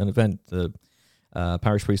was an event. The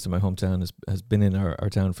parish priest in my hometown has been in our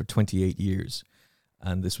town for 28 years.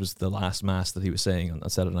 And this was the last mass that he was saying on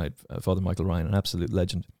Saturday night. Father Michael Ryan, an absolute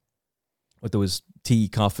legend. But there was tea,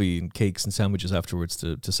 coffee, and cakes and sandwiches afterwards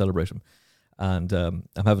to celebrate him. And I'm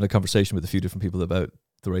having a conversation with a few different people about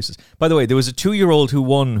the races. By the way, there was a 2-year-old who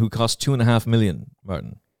won who cost $2.5 million,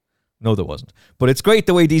 Martin. No, there wasn't. But it's great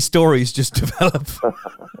the way these stories just develop.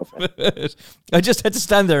 I just had to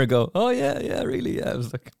stand there and go, oh, yeah, really, yeah. I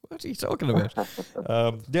was like, what are you talking about?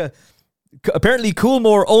 Yeah. Apparently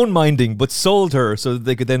Coolmore owned Minding, but sold her so that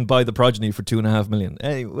they could then buy the progeny for $2.5 million.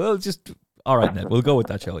 Hey, well, just all right, Ned, we'll go with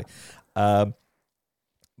that, shall we?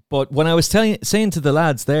 But when I was saying to the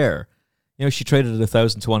lads there, she traded at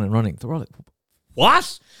 1,000 to 1 in running. They were all like,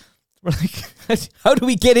 "What?" We're like, "How do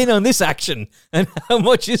we get in on this action? And how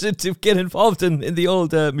much is it to get involved in the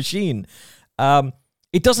old machine?"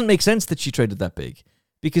 It doesn't make sense that she traded that big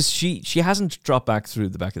because she hasn't dropped back through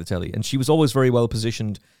the back of the telly, and she was always very well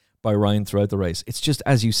positioned by Ryan throughout the race. It's just,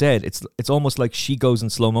 as you said, it's almost like she goes in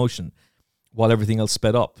slow motion while everything else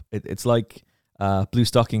sped up. It's like Blue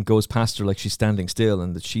Stocking goes past her like she's standing still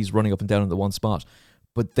and that she's running up and down in the one spot.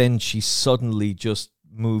 But then she suddenly just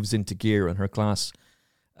moves into gear and her class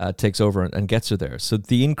takes over and gets her there. So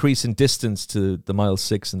the increase in distance to the mile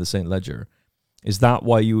 6 in the St. Leger, is that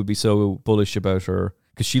why you would be so bullish about her?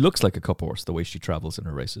 Because she looks like a cup horse the way she travels in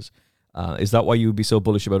her races. Is that why you would be so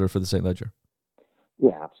bullish about her for the St. Leger?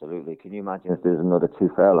 Yeah, absolutely. Can you imagine if there's another 2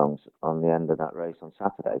 furlongs on the end of that race on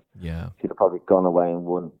Saturday? Yeah. She'd have probably gone away and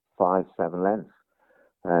won 5-7 lengths.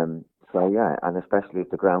 So, yeah, and especially if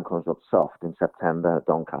the ground comes up soft in September at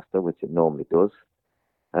Doncaster, which it normally does.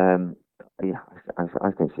 Yeah,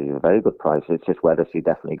 I think she's a very good price. It's just whether she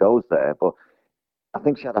definitely goes there. But I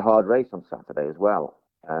think she had a hard race on Saturday as well.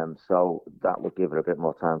 So that would give her a bit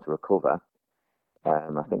more time to recover.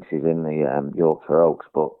 I think she's in the Yorkshire Oaks,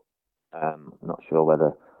 but I'm not sure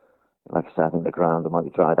whether, like I said, I think the ground might be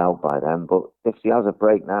dried out by then. But if she has a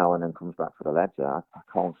break now and then comes back for the Leger, I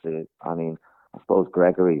can't see it. I mean, I suppose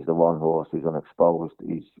Gregory's the one horse who's unexposed.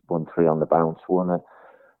 He's won 3 on the bounce, won a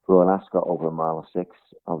Royal Ascot over a mile 6.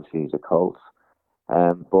 Obviously, he's a colt.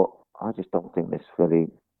 But I just don't think this filly,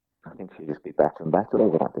 I think she'll just be better and better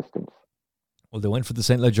over that distance. Well, they went for the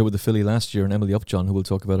St. Leger with the filly last year and Emily Upjohn, who we'll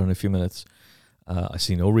talk about in a few minutes. I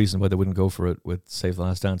see no reason why they wouldn't go for it with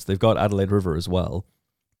Savethelastdance. They've got Adelaide River as well,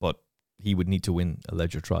 but he would need to win a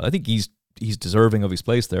Leger trial. I think he's deserving of his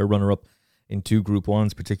place there, runner-up in 2 Group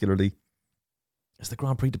 1s particularly. Is the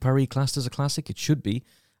Grand Prix de Paris classed as a classic? It should be,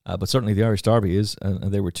 but certainly the Irish Derby is,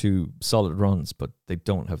 and they were 2 solid runs, but they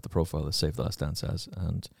don't have the profile that Savethelastdance has.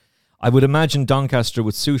 And I would imagine Doncaster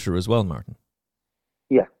would suit her as well, Martin.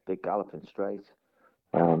 Yeah, big galloping straight.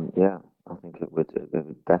 Yeah, I think it would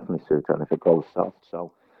definitely suit her, and if it goes soft.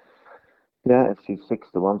 So, yeah, if she's 6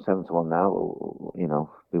 to 1, 7 to 1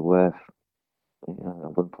 now, be worth. I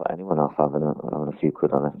wouldn't put anyone off having a few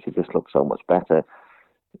quid on it. She just looks so much better.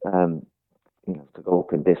 To go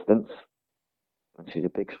up in distance, and she's a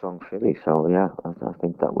big, strong filly. So, yeah, I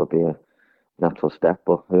think that would be a natural step.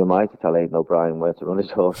 But who am I to tell Aidan O'Brien where to run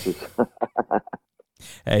his horses?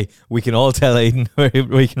 Hey, we can all tell Aidan where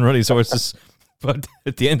he can run his horses. But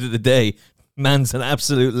at the end of the day, man's an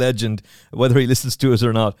absolute legend. Whether he listens to us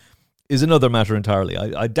or not is another matter entirely.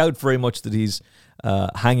 I doubt very much that he's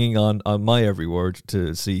hanging on my every word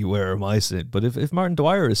to see where am I sitting. But if Martin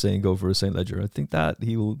Dwyer is saying go for a St. Leger, I think that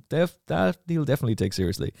he'll definitely take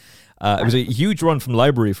seriously. It was a huge run from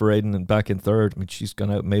Library for Aidan and back in 3rd. I mean, she's gone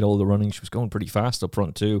out and made all the running. She was going pretty fast up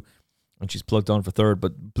front too, and she's plugged on for 3rd.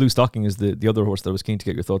 But Blue Stocking is the other horse that I was keen to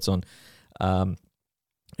get your thoughts on.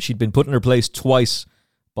 She'd been put in her place twice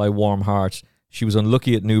by Warm Heart. She was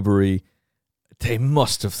unlucky at Newbury. They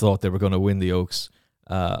must have thought they were going to win the Oaks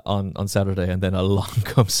on Saturday, and then along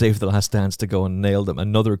comes Savethelastdance to go and nail them.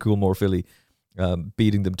 Another Coolmore filly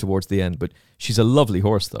beating them towards the end. But she's a lovely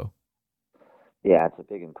horse, though. Yeah, it's a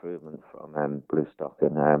big improvement from Blue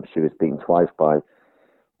Stocking. She was beaten twice by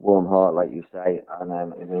Warm Heart, like you say,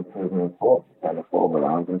 and it's an improvement in form. And the form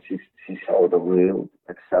around, and she showed a real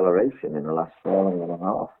acceleration in the last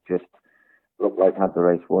 4.5. Just looked like had the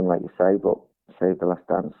race won, like you say, but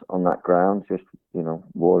Savethelastdance on that ground just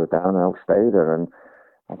wore her down and outstayed her. And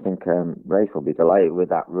I think Race will be delighted with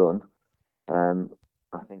that run.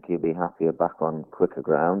 I think he'll be happier back on quicker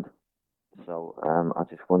ground. So I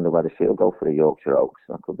just wonder whether she'll go for the Yorkshire Oaks.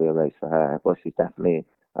 That could be a race for her. But she's definitely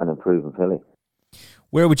an improving filly.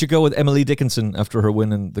 Where would you go with Emily Dickinson after her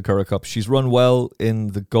win in the Curragh Cup? She's run well in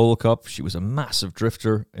the Gold Cup. She was a massive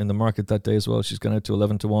drifter in the market that day as well. She's gone out to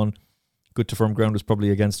 11-1. Good to firm ground was probably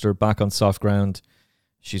against her. Back on soft ground,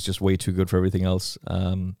 she's just way too good for everything else.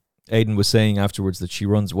 Aidan was saying afterwards that she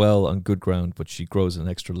runs well on good ground, but she grows an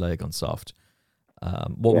extra leg on soft.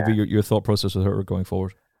 What would be your thought process with her going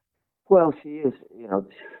forward? Well, she is,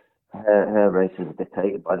 her race is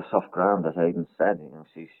dictated by the soft ground, as Aidan said.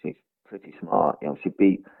 She's pretty smart. She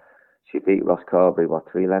beat Ross Carberry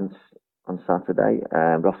 3 lengths on Saturday.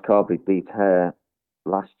 Ross Carberry beat her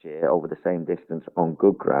last year over the same distance on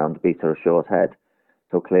good ground, beat her a short head.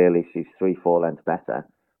 So clearly she's 3-4 lengths better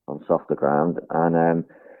on softer ground. And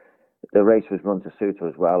the race was run to suit her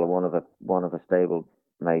as well. One of her stable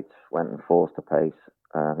mates went and forced a pace.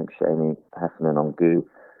 I think Shamie Heffernan on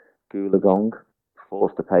Goolagong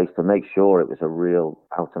forced the pace to make sure it was a real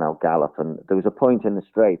out-and-out gallop. And there was a point in the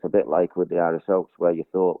straight, a bit like with the Irish Oaks, where you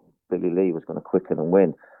thought Billy Lee was going to quicken and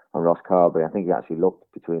win on Ross Carberry. I think he actually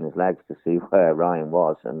looked between his legs to see where Ryan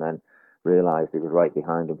was, and then realised he was right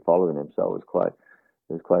behind him, following him. So it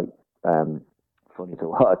was quite funny to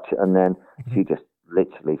watch. And then she just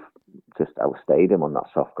literally just outstayed him on that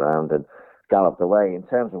soft ground and galloped away. In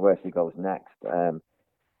terms of where she goes next,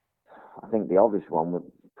 I think the obvious one would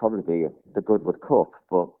probably be the Goodwood Cup,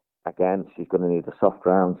 but again, she's going to need a soft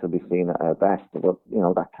ground to be seen at her best. But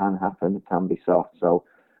that can happen; it can be soft. So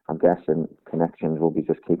I'm guessing Connections will be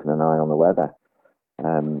just keeping an eye on the weather,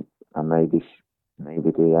 and maybe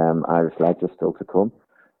the Irish Ledger still to come,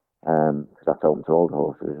 because that's open to all the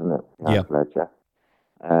horses, isn't it? The Irish Ledger,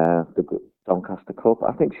 the Doncaster Cup.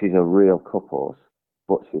 I think she's a real cup horse,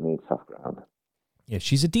 but she needs soft ground. Yeah,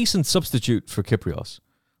 she's a decent substitute for Kyprios.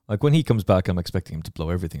 Like, when he comes back, I'm expecting him to blow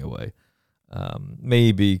everything away.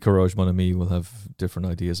 Maybe Courage Mon Ami will have different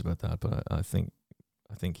ideas about that, but I think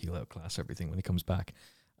he'll outclass everything when he comes back.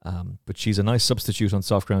 But she's a nice substitute on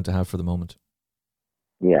soft ground to have for the moment.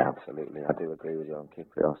 Yeah, absolutely. I do agree with you on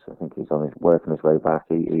Kyprios. I think he's working his way back.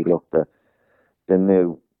 He looked the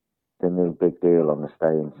new big deal on the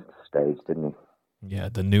stage, didn't he? Yeah,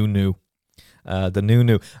 the new.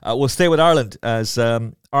 We'll stay with Ireland as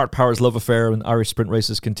Art Power's love affair in Irish sprint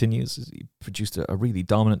races continues. He produced a really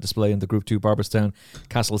dominant display in the Group 2 Barberstown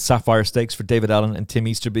Castle Sapphire Stakes for David Allen and Tim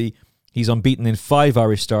Easterby. He's unbeaten in 5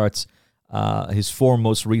 Irish starts. His 4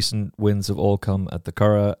 most recent wins have all come at the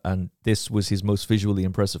Curragh, and this was his most visually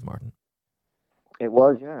impressive, Martin. It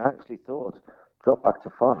was, yeah. I actually thought drop back to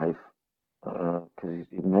 5 because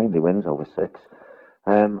he mainly wins over 6.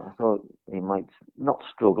 I thought he might not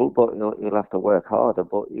struggle, but he'll have to work harder.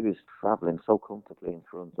 But he was travelling so comfortably in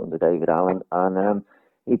front under David Allen, and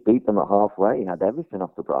he beat them at halfway. He had everything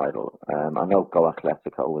off the bridle. I know Go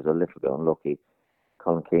Atletico was a little bit unlucky.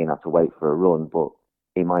 Colin Keane had to wait for a run, but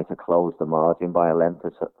he might have closed the margin by a length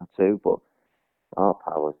or 2. But our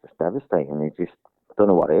power's just devastating. He just, I don't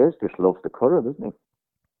know what it is, just loves the Curragh, doesn't he?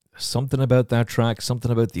 Something about that track,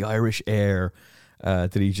 something about the Irish air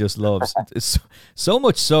that he just loves. So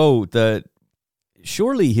much so that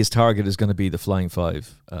surely his target is going to be the Flying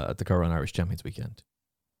 5 at the Curragh Irish Champions Weekend.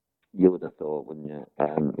 You would have thought, wouldn't you?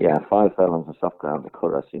 5 furlongs on soft ground, the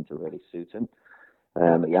Curragh seemed to really suit him.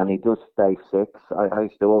 And he does stay 6. I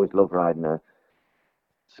used to always love riding a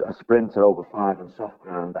sprinter over 5 on soft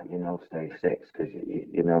ground that stays 6, because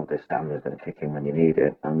you know the stamina's going to kick in when you need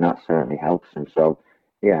it, and that certainly helps him. So,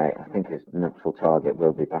 yeah, I think his natural target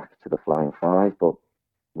will be back to the Flying 5, but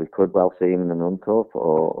we could well see him in the Nun Cup,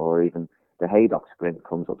 or even the Haydock Sprint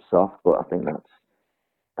comes up soft, but I think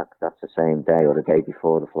that's the same day or the day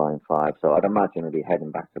before the Flying 5. So I'd imagine he'll be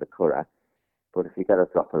heading back to the Curragh. But if you get a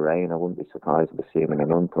drop of rain, I wouldn't be surprised to see him in the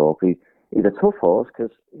Nun Cup. He's a tough horse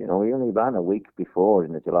because he only ran a week before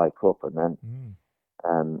in the July Cup, and then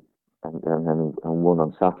and won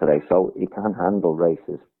on Saturday. So he can handle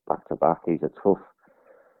races back to back. He's a tough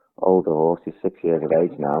older horse. He's 6 years of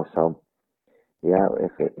age now. So yeah,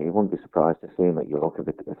 you wouldn't be surprised to see him at York,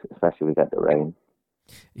 especially if we get the rain.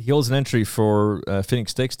 He holds an entry for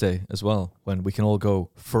Phoenix Stakes Day as well, when we can all go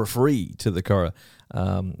for free to the Curragh.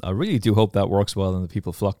 I really do hope that works well and the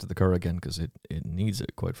people flock to the Curragh again, because it needs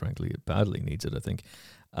it, quite frankly. It badly needs it, I think.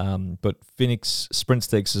 But Phoenix Sprint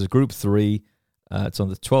Stakes is a Group 3. It's on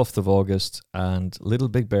the 12th of August, and Little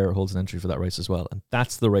Big Bear holds an entry for that race as well. And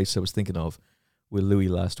that's the race I was thinking of with Louis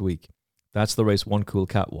last week. That's the race One Cool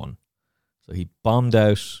Cat won. So he bombed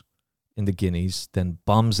out in the Guineas, then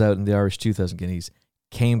bombs out in the Irish 2000 Guineas,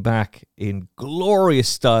 came back in glorious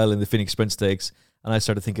style in the Phoenix Sprint Stakes, and I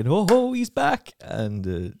started thinking, oh, he's back.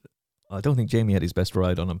 And I don't think Jamie had his best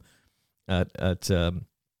ride on him. at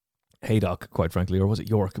Haydock, quite frankly, or was it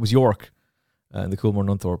York? It was York in the Coolmore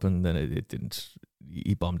Nunthorpe, and then it didn't.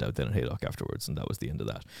 He bombed out then at Haydock afterwards, and that was the end of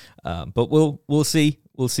that. But we'll see.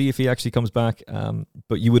 We'll see if he actually comes back.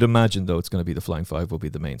 But you would imagine, though, it's going to be the Flying Five will be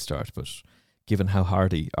the main start. But given how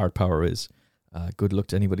hardy Art Power is, good luck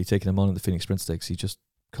to anybody taking him on in the Phoenix Sprint Stakes. He just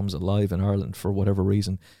comes alive in Ireland for whatever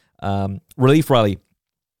reason. Relief Rally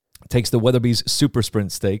takes the Weatherby's Super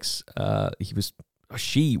Sprint Stakes.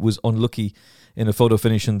 She was unlucky in a photo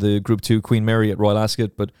finish in the Group 2 Queen Mary at Royal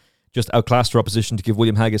Ascot, but just outclassed her opposition to give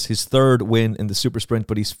William Haggis his third win in the Super Sprint,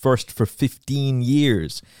 but he's first for 15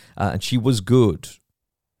 years. And she was good.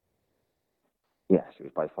 Yeah, she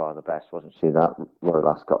was by far the best, wasn't she? That Royal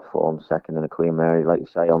Ascot form, second in the Queen Mary, like you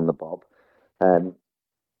say, on the bob.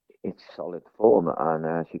 It's solid form,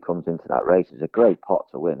 and she comes into that race. It's a great pot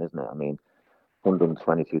to win, isn't it? I mean,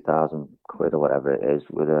 122,000 quid or whatever it is.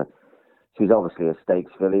 She's obviously a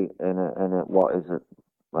stakes filly in a what is it?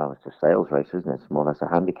 Well, it's a sales race, isn't it? It's more or less a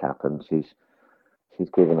handicap, and she's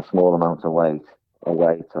given a small amount of weight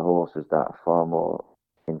away to horses that are far more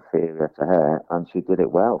inferior to her, and she did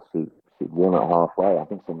it well. She won it halfway. I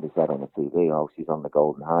think somebody said on the TV, "Oh, she's on the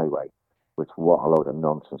Golden Highway," which what a load of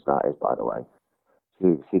nonsense that is, by the way.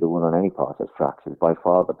 She'd have won on any part of the track. She's by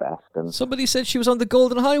far the best. And somebody said she was on the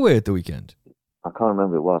Golden Highway at the weekend. I can't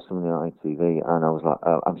remember who it was, somebody on ITV, and I was like,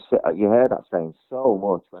 you heard that saying so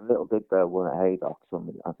much. When Little Big Bear won at Haydock,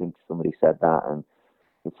 I think somebody said that, and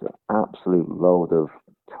it's an absolute load of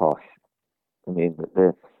tosh. I mean,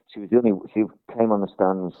 she came on the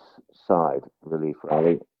stands side, Relief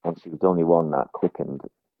Rally, and she was the only one that quickened.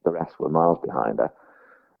 The rest were miles behind her,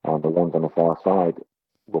 and the ones on the far side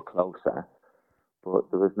were closer. But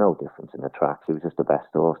there was no difference in the track. She was just the best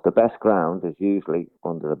horse. The best ground is usually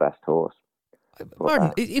under the best horse.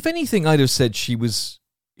 Martin, if anything, I'd have said she was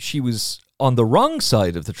on the wrong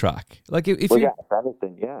side of the track. Like if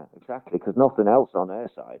anything, yeah, exactly, because nothing else on her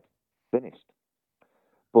side finished.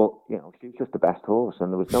 But she's just the best horse,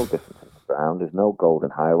 and there was no difference in the ground. There's no Golden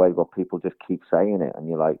Highway, but people just keep saying it, and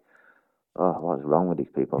you're like, oh, what is wrong with these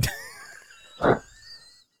people?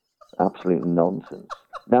 Absolute nonsense.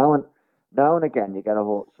 Now and again, you get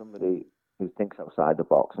somebody who thinks outside the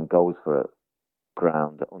box and goes for a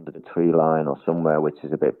ground under the tree line or somewhere which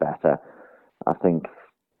is a bit better. I think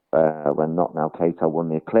when Not Now Cato won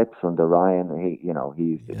the Eclipse under Ryan, he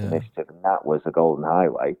used his initiative, and that was a Golden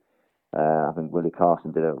Highway. I think Willie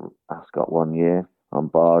Carson did Ascot 1 year on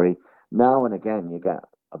Bari. Now and again, you get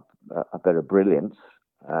a bit of brilliance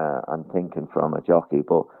and thinking from a jockey,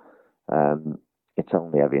 but it's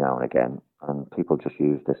only every now and again, and people just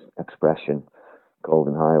use this expression,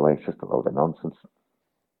 Golden Highway. It's just a load of nonsense.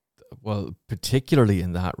 Well, particularly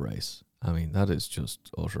in that race. I mean, that is just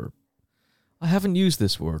utter... I haven't used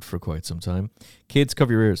this word for quite some time. Kids,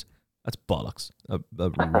 cover your ears. That's bollocks.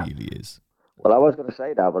 That really is. Well, I was going to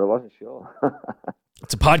say that, but I wasn't sure.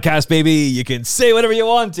 It's a podcast, baby. You can say whatever you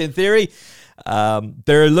want, in theory.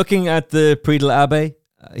 They're looking at the Prix de l'Abbé.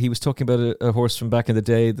 He was talking about a horse from back in the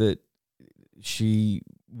day that she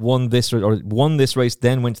won this race,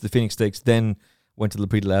 then went to the Phoenix Stakes, then went to the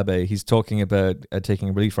Prix de l'Abbé. He's talking about taking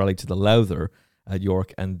a Relief Rally to the Lowther at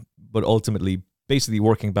York, but ultimately basically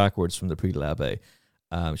working backwards from the Prix de l'Abbé.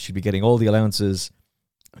 She'd be getting all the allowances,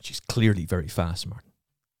 and she's clearly very fast, Martin.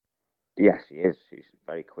 Yes, she is. She's a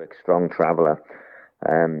very quick, strong traveller.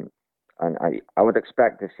 And I would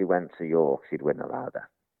expect if she went to York, she'd win the Lowther.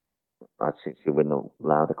 I'd think she'd win the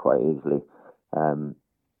Lowther quite easily. I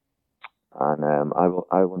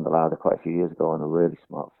won the Lowther quite a few years ago on a really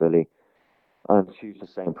smart filly. And she's the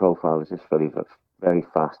same profile as this filly, but very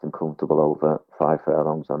fast and comfortable over 5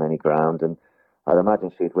 furlongs on any ground. And I'd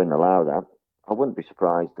imagine she'd win the Lowther. I wouldn't be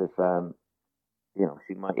surprised if,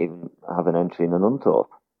 she might even have an entry in an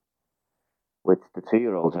Unthorpe, which the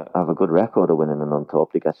 2-year-olds have a good record of winning an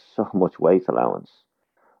Unthorpe. They get so much weight allowance.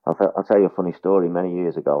 I'll tell you a funny story. Many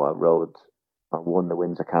years ago, I won the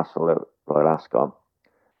Windsor Castle at Royal Ascot,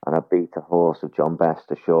 and I beat a horse of John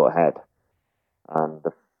Best, a short head. And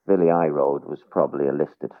the filly I rode was probably a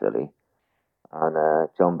listed filly. And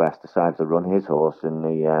John Best decided to run his horse in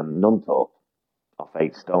the Nunthorpe off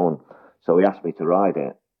 8 stone. So he asked me to ride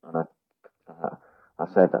it. And I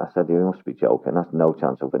said, you must be joking. That's no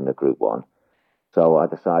chance of winning the Group 1. So I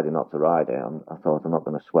decided not to ride it. I thought I'm not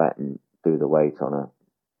going to sweat and do the weight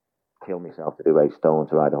kill myself to do 8 stone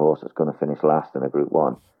to ride a horse that's going to finish last in a Group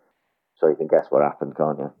 1. So you can guess what happened,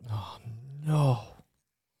 can't you? Oh, no.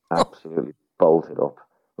 Absolutely bolted up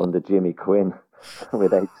under Jimmy Quinn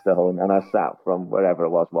with 8 stone. And I sat from wherever I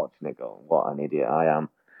was watching it going, what an idiot I am.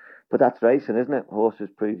 But that's racing, isn't it? Horses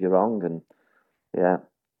prove you wrong. And yeah,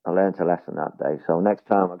 I learned a lesson that day. So next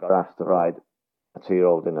time I got asked to ride a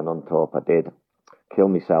 2-year-old in an Unthorpe, I did. Kill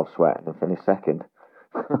myself sweating and finish second.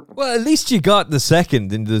 Well, at least you got the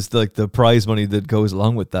second, and there's like the prize money that goes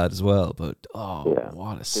along with that as well. But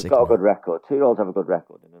what a sick. He's got a good record. 2-year-olds have a good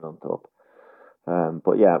record in an Unthorpe.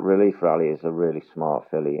 But yeah, Relief Rally is a really smart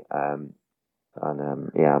filly.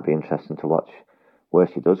 It'll be interesting to watch where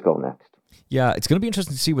she does go next. Yeah, it's going to be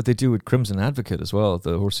interesting to see what they do with Crimson Advocate as well,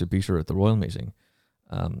 the horse who beat her at the Royal Meeting.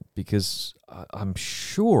 Because I'm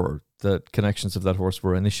sure that connections of that horse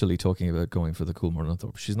were initially talking about going for the Coolmore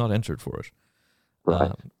Unthorpe. She's not entered for it.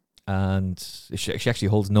 Right. And she actually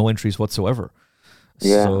holds no entries whatsoever.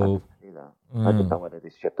 Yeah, so, I didn't see that. I didn't know whether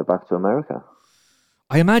they shipped her back to America.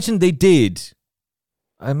 I imagine they did.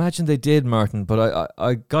 Martin, but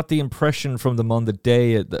I got the impression from them on the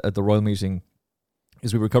day at the Royal Meeting,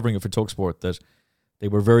 as we were covering it for TalkSport, that they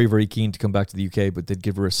were very, very keen to come back to the UK, but they'd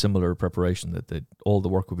give her a similar preparation, that all the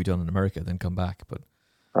work would be done in America, then come back. But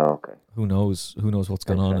okay. Who knows what's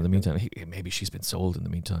going on in the meantime. Maybe she's been sold in the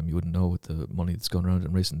meantime. You wouldn't know with the money that's going around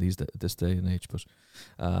in racing this day and age.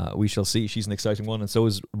 But we shall see. She's an exciting one, and so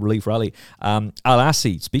is Relief Rally.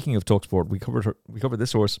 Alassi, speaking of TalkSport, we covered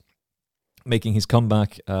this horse making his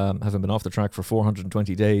comeback, having been off the track for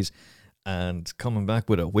 420 days and coming back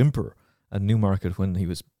with a whimper at Newmarket when he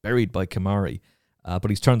was buried by Kamari. But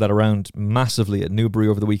he's turned that around massively at Newbury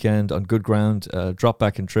over the weekend on good ground, dropped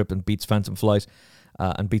back in trip and beats Phantom Flight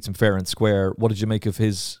and beats him fair and square. What did you make of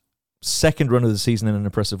his second run of the season and an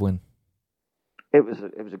impressive win? It was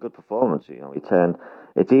a good performance. You know, he turned.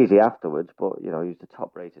 It's easy afterwards, but you know, he's the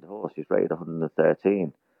top rated horse. He's rated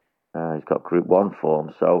 113. He's got Group 1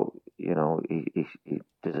 form, so you know he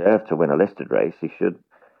deserved to win a listed race. He should.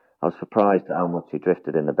 I was surprised at how much he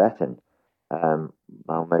drifted in the betting.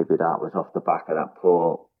 Well, maybe that was off the back of that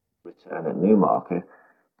poor return at Newmarket,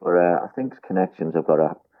 but I think connections have got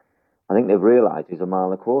a. I think they've realised he's a 1.25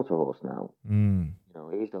 mile horse now. You know,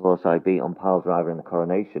 he's the horse I beat on Pile Driver in the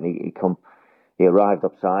Coronation. He arrived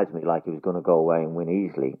upside me like he was going to go away and win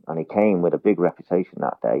easily, and he came with a big reputation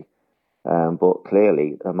that day. But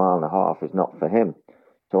clearly, 1.5 miles is not for him.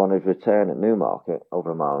 So on his return at Newmarket,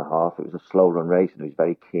 over 1.5 miles, it was a slow run race, and he was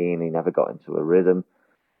very keen. He never got into a rhythm,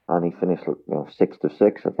 and he finished 6th of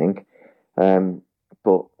 6, I think.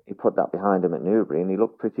 But he put that behind him at Newbury, and he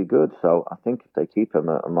looked pretty good. So I think if they keep him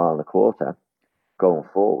at 1.25 miles going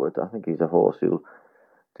forward, I think he's a horse who'll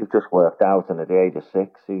just worked out, and at the age of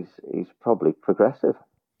 6, he's probably progressive.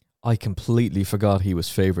 I completely forgot he was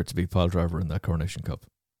favoured to be Pile Driver in that Coronation Cup.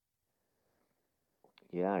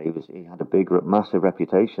 Yeah, he had a massive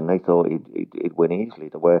reputation. They thought he'd win easily,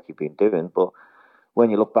 the work he'd been doing. But when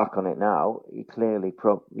you look back on it now, he clearly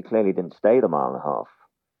didn't stay the 1.5 miles.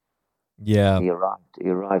 Yeah, he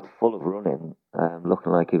arrived full of running,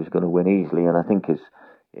 looking like he was going to win easily. And I think his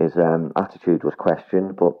attitude was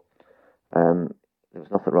questioned, but there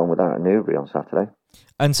was nothing wrong with that at Newbury on Saturday.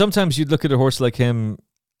 And sometimes you'd look at a horse like him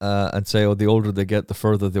and say, "Oh, the older they get, the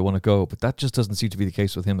further they want to go." But that just doesn't seem to be the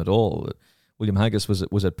case with him at all. William Haggis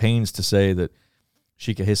was at pains to say that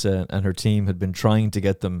Sheikha Hissa and her team had been trying to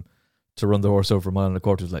get them to run the horse over 1.25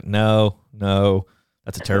 miles. It was like, no.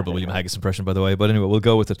 That's a terrible William Haggis impression, by the way. But anyway, we'll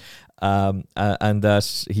go with it. And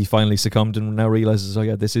that he finally succumbed and now realizes, oh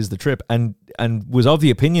yeah, this is the trip. And was of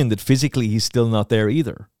the opinion that physically he's still not there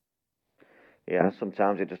either. Yeah,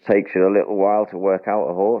 sometimes it just takes you a little while to work out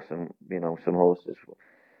a horse. And, you know, some horses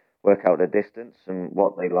work out their distance and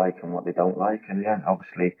what they like and what they don't like. And yeah,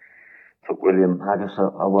 obviously took William Haggis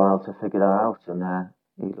a while to figure that out, and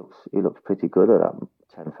he looks pretty good at that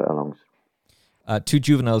 10 furlongs. 2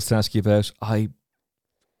 juveniles to ask you about. I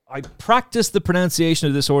practiced the pronunciation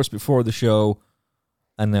of this horse before the show,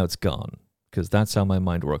 and now it's gone, because that's how my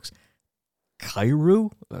mind works.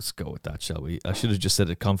 Cairo? Let's go with that, shall we? I should have just said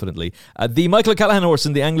it confidently. The Michael O'Callaghan horse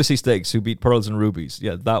in the Anglesey Stakes, who beat Pearls and Rubies.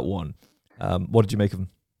 Yeah, that one. What did you make of him?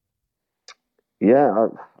 Yeah.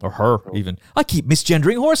 Or her, even. I keep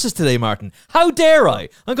misgendering horses today, Martin. How dare I?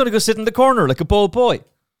 I'm going to go sit in the corner like a bold boy.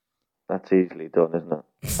 That's easily done, isn't it?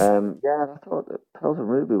 Yeah, I thought that Pearls and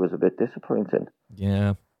Ruby was a bit disappointing.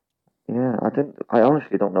 Yeah. Yeah, I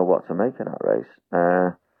honestly don't know what to make of that race.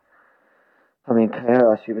 I mean,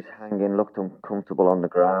 Kara, she was hanging, looked uncomfortable on the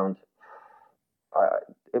ground.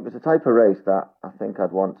 It was the type of race that I think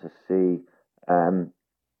I'd want to see.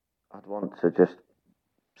 I'd want to just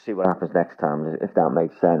see what happens next time, if that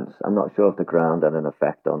makes sense. I'm not sure if the ground had an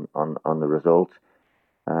effect on the result.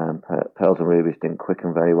 Pearls and Rubies didn't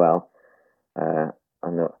quicken very well. And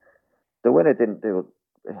the winner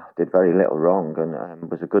did very little wrong and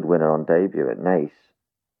was a good winner on debut at Nace.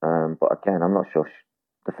 But again, I'm not sure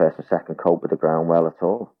the first and second cope with the ground well at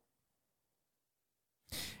all.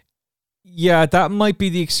 Yeah, that might be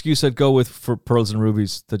the excuse I'd go with for Pearls and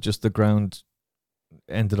Rubies, that just the ground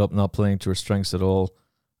ended up not playing to her strengths at all.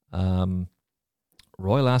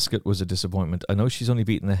 Royal Ascot was a disappointment. I know she's only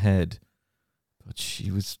beaten the head, but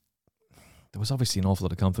there was obviously an awful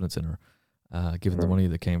lot of confidence in her, given the money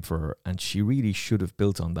that came for her, and she really should have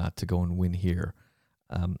built on that to go and win here.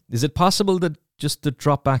 Is it possible that just the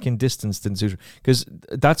drop back in distance didn't suit her? Because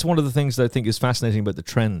that's one of the things that I think is fascinating about the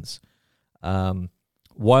trends.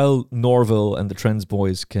 While Norville and the Trends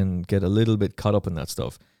boys can get a little bit caught up in that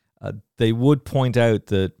stuff, they would point out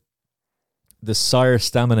that the sire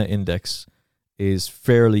stamina index is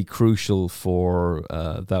fairly crucial for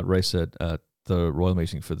that race at the Royal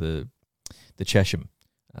Meeting for the Chesham.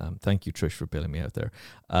 Thank you, Trish, for bailing me out there.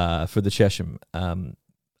 For the Chesham,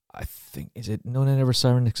 I think, is it No Name Never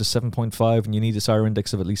sire index of 7.5, and you need a sire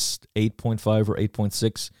index of at least 8.5 or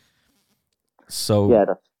 8.6. So yeah,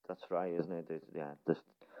 that's right, isn't it? The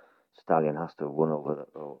stallion has to have won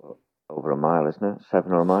over a mile, isn't it?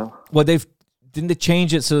 7 or a mile. Well, didn't they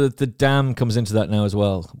change it so that the dam comes into that now as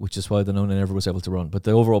well, which is why the No Name Never was able to run. But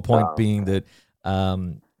the overall point being that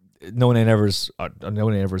No Name Never is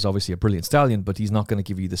obviously a brilliant stallion, but he's not going to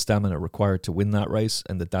give you the stamina required to win that race,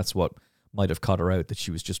 and that's what might have caught her out, that she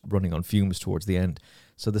was just running on fumes towards the end.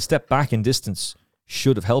 So the step back in distance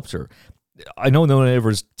should have helped her. I know No Name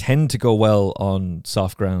Nevers tend to go well on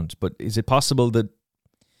soft ground, but is it possible that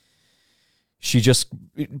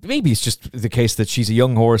maybe it's just the case that she's a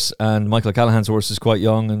young horse and Michael O'Callaghan's horse is quite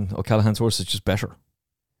young and O'Callaghan's horse is just better?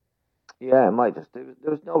 Yeah, it might just. There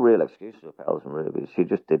was no real excuse for Pearls and Rubies. She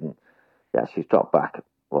just didn't. Yeah, she's dropped back,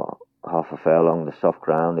 half a furlong, the soft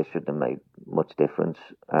ground. It shouldn't have made much difference.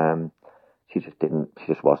 She just didn't. She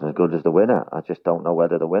just wasn't as good as the winner. I just don't know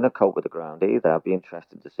whether the winner coped with the ground either. I'd be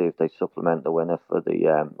interested to see if they supplement the winner for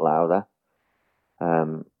the Lauder.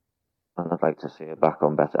 And I'd like to see her back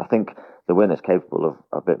on better. I think the winner's capable of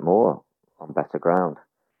a bit more on better ground.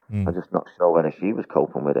 I'm just not sure whether she was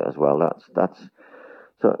coping with it as well. That's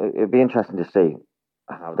so. It'd be interesting to see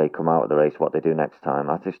how they come out of the race, what they do next time.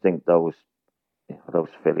 I just think those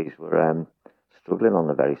fillies were struggling on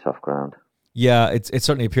the very soft ground. Yeah, it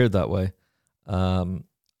certainly appeared that way. I'm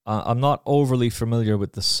not overly familiar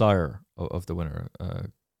with the sire of the winner,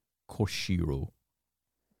 Koshiro.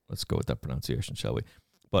 Let's go with that pronunciation, shall we?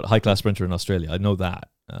 But high-class sprinter in Australia, I know that,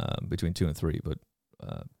 between 2 and 3, but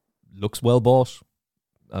looks well bought.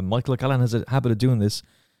 Michael O'Callaghan has a habit of doing this,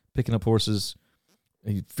 picking up horses.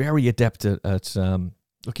 He's very adept at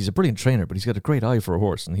look, he's a brilliant trainer, but he's got a great eye for a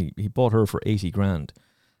horse, and he bought her for 80 grand.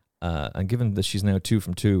 And given that she's now 2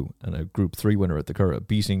 from 2 and a Group 3 winner at the Curragh,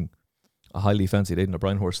 beating a highly fancied Aidan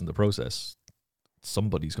O'Brien horse in the process,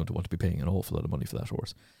 somebody's going to want to be paying an awful lot of money for that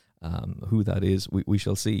horse. Who that is, we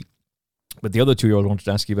shall see. But the other 2-year-old I wanted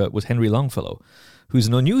to ask you about was Henry Longfellow, who's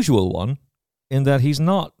an unusual one in that he's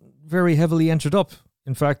not very heavily entered up.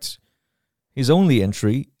 In fact, his only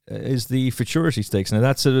entry is the Futurity Stakes. Now,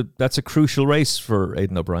 that's a crucial race for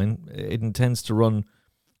Aidan O'Brien. Aidan tends to run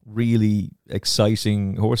really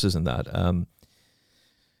exciting horses in that.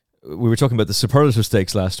 We were talking about the Superlative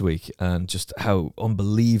Stakes last week and just how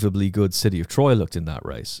unbelievably good City of Troy looked in that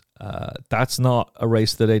race. That's not a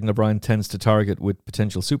race that Aidan O'Brien tends to target with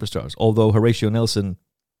potential superstars, although Horatio Nelson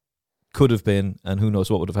could have been, and who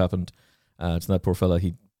knows what would have happened to that poor fella.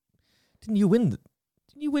 Didn't you win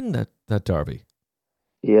that Derby?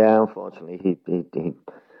 Yeah, unfortunately, he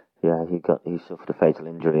suffered a fatal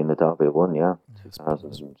injury in the Derby of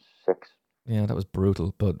 2006. Yeah, that was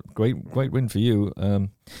brutal, but great win for you. I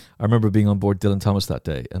remember being on board Dylan Thomas that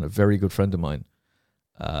day, and a very good friend of mine.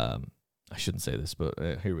 I shouldn't say this, but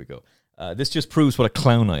here we go. This just proves what a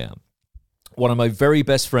clown I am. One of my very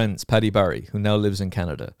best friends, Paddy Barry, who now lives in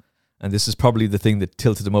Canada, and this is probably the thing that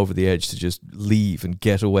tilted him over the edge to just leave and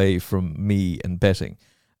get away from me and betting.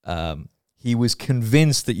 He was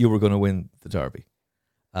convinced that you were going to win the Derby.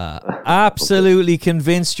 Absolutely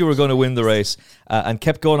convinced you were going to win the race, and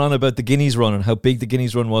kept going on about the Guineas run and how big the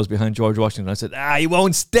Guineas run was behind George Washington. I said, he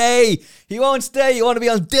won't stay. You want to be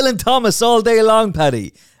on Dylan Thomas all day long,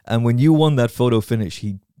 Paddy. And when you won that photo finish,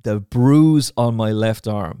 the bruise on my left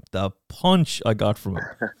arm, the punch I got from him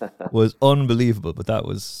was unbelievable. But that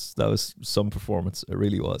was some performance. It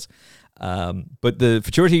really was. But the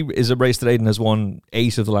Futurity is a race that Aidan has won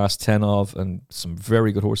 8 of the last 10 of, and some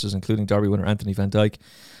very good horses, including Derby winner Anthony Van Dyke.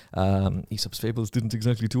 Aesop's Fables didn't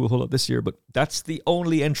exactly do a whole lot this year, but that's the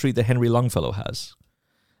only entry that Henry Longfellow has,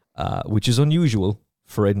 which is unusual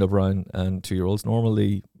for Aidan O'Brien and 2-year-olds.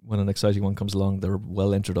 Normally, when an exciting one comes along, they're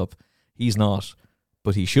well entered up. He's not,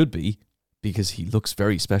 but he should be, because he looks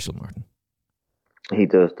very special, Martin. He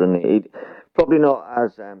does, doesn't he? Probably not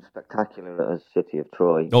as spectacular as City of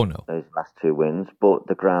Troy. Oh, no. His last 2 wins, but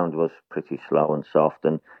the ground was pretty slow and soft,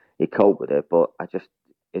 and he coped with it. But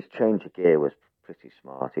his change of gear was pretty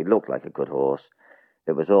smart. He looked like a good horse.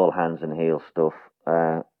 It was all hands and heels stuff.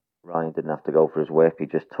 Ryan didn't have to go for his whip. He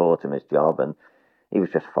just taught him his job, and he was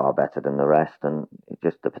just far better than the rest. And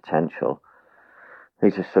just the potential.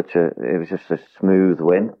 It was just a smooth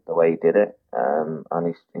win the way he did it. And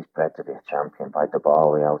he's bred to be a champion by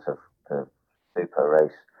Dabali out of the super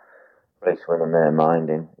race winner Mare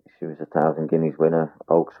Minding. She was 1,000 guineas winner,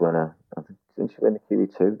 Oaks winner. I think, didn't she win the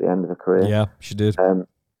QE2 at the end of her career? Yeah, she did.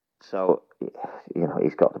 So,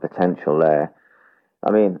 he's got the potential there.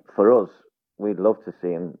 I mean, for us, we'd love to see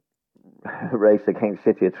him race against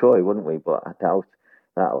City of Troy, wouldn't we? But I doubt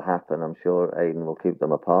that'll happen. I'm sure Aidan will keep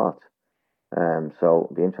them apart. So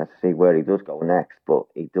it'll be interesting to see where he does go next. But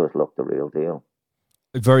he does look the real deal.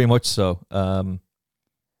 Very much so.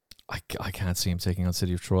 I can't see him taking on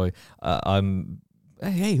City of Troy.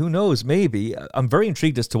 Hey, who knows? Maybe. I'm very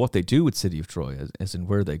intrigued as to what they do with City of Troy, as in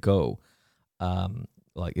where they go.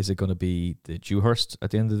 Is it going to be the Dewhurst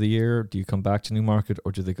at the end of the year? Do you come back to Newmarket,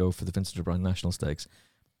 or do they go for the Vincent O'Brien National Stakes?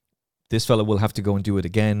 This fella will have to go and do it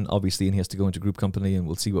again, obviously, and he has to go into group company, and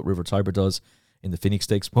we'll see what River Tiber does in the Phoenix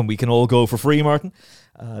Stakes when we can all go for free, Martin.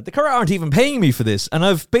 The Curragh aren't even paying me for this, and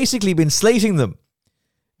I've basically been slating them,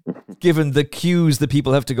 given the queues that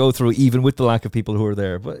people have to go through, even with the lack of people who are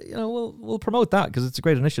there. But, we'll promote that because it's a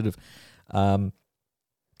great initiative.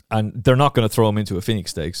 And they're not going to throw him into a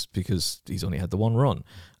Phoenix Stakes because he's only had the one run.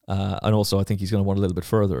 And also, I think he's going to want a little bit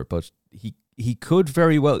further. But he could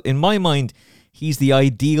very well, in my mind, he's the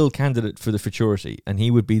ideal candidate for the Futurity, and he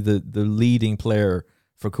would be the leading player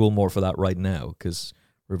for Coolmore for that right now, because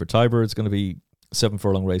River Tiber is going to be 7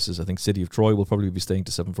 furlong races. I think City of Troy will probably be staying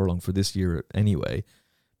to 7 furlong for this year anyway.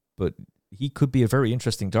 But he could be a very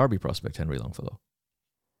interesting Derby prospect, Henry Longfellow.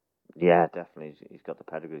 Yeah, definitely. He's got the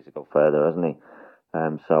pedigree to go further, hasn't he?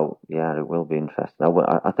 So, yeah, it will be interesting.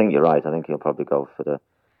 I think you're right. I think he'll probably go for the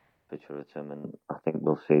Futuritum, and I think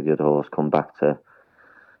we'll see the other horse come back to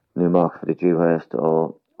Newmarket for the Dewhurst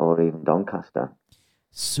or even Doncaster.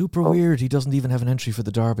 Super weird. He doesn't even have an entry for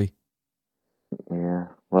the Derby. Yeah.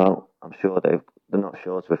 Well, I'm sure they're not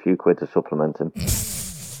short of a few quid to supplement him.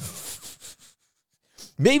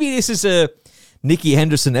 Maybe this is a Nicky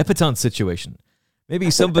Henderson Epitante situation.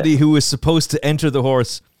 Maybe somebody who was supposed to enter the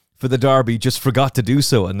horse for the Derby just forgot to do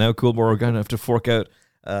so, and now Coolmore are going to have to fork out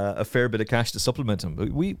a fair bit of cash to supplement him.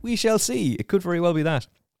 But we shall see. It could very well be that.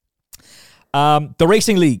 The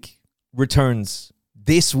Racing League returns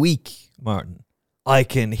this week, Martin. I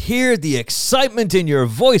can hear the excitement in your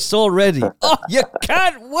voice already. Oh, you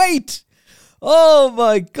can't wait. Oh,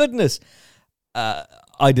 my goodness.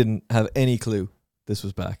 I didn't have any clue this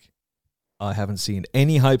was back. I haven't seen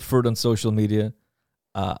any hype for it on social media.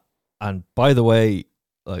 And by the way,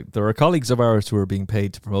 there are colleagues of ours who are being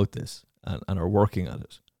paid to promote this and are working on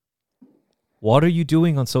it. What are you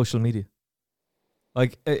doing on social media?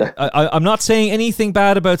 I'm not saying anything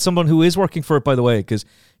bad about someone who is working for it, by the way, because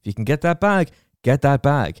if you can get that bag, get that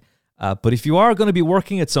bag. But if you are going to be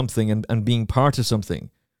working at something and being part of something,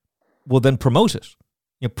 well, then promote it.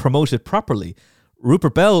 Promote it properly.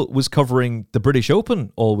 Rupert Bell was covering the British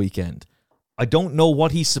Open all weekend. I don't know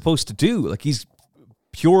what he's supposed to do. He's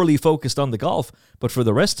purely focused on the golf. But for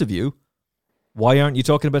the rest of you, why aren't you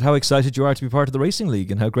talking about how excited you are to be part of the Racing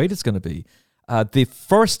League and how great it's going to be? The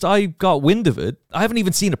first I got wind of it, I haven't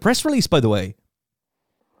even seen a press release, by the way.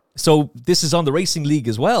 So this is on the Racing League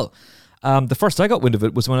as well. The first I got wind of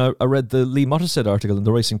it was when I read the Lee Mottershead article in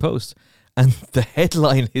the Racing Post. And the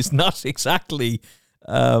headline is not exactly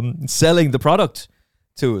selling the product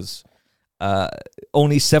to us.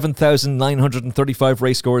 Only 7,935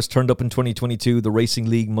 racegoers turned up in 2022. The Racing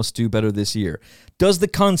League must do better this year. Does the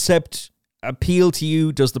concept appeal to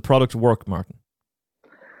you? Does the product work, Martin?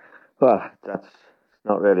 Well, that's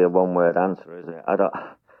not really a one-word answer, is it?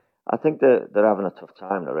 I think they're having a tough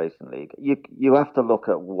time, the Racing League. You have to look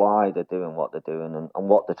at why they're doing what they're doing and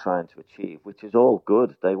what they're trying to achieve, which is all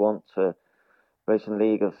good. They want to... Racing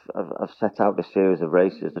League have set out a series of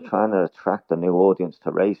races. They're trying to attract a new audience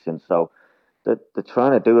to racing, so they're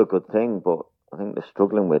trying to do a good thing, but I think they're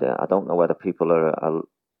struggling with it. I don't know whether people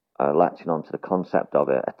are latching onto the concept of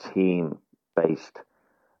it, a team-based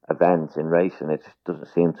event in racing. It just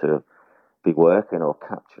doesn't seem to be working or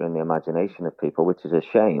capturing the imagination of people, which is a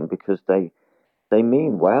shame because they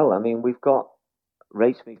mean well. I mean, we've got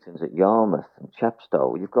race meetings at Yarmouth and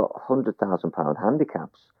Chepstow. You've got £100,000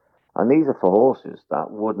 handicaps. And these are for horses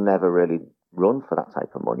that would never really run for that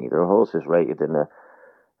type of money. There are horses rated in the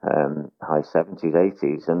high 70s,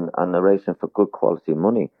 80s, and they're racing for good quality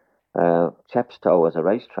money. Chepstow as a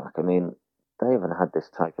racetrack, I mean, they haven't had this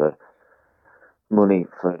type of money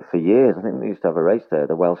for years. I think they used to have a race there,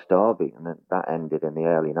 the Welsh Derby, and then that ended in the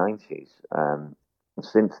early 90s. And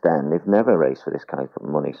since then, they've never raced for this kind of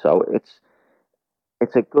money. So it's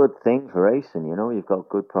a good thing for racing, you know. You've got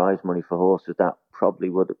good prize money for horses that probably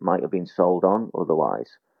might have been sold on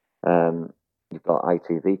otherwise. You've got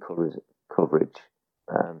ITV coverage,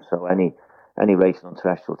 so any racing on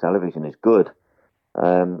terrestrial television is good.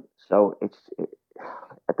 So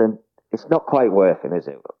it's not quite working, is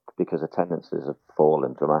it? Because attendances have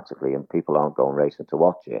fallen dramatically and people aren't going racing to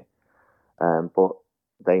watch it. But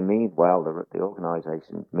they mean well. The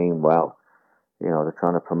organisations mean well. You know, they're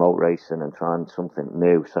trying to promote racing and trying something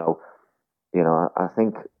new. So, you know, I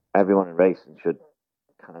think everyone in racing should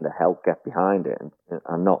kind of help get behind it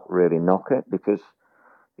and not really knock it, because,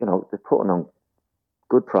 you know, they're putting on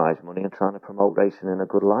good prize money and trying to promote racing in a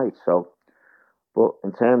good light. So, but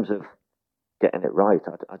in terms of getting it right,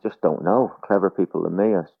 I just don't know. Clever people than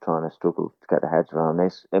me are trying to struggle to get their heads around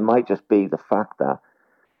this. It might just be the fact that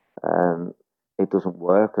it doesn't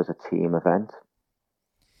work as a team event.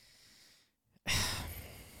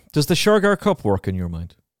 Does the Sugar Cup work in your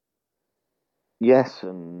mind? Yes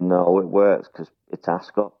and no. It works because it's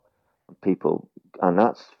Ascot. And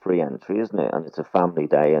that's free entry, isn't it? And it's a family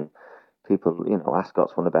day, and people, you know,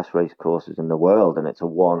 Ascot's one of the best race courses in the world, and it's a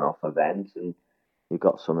one-off event, and you've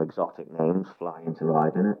got some exotic names flying to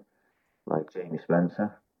ride in it, like Jamie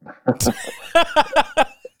Spencer.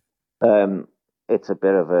 It's a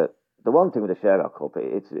bit of the one thing with the Sugar Cup,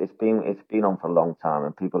 it's been on for a long time,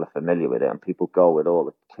 and people are familiar with it, and people go with all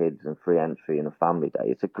the kids and free entry and a family day.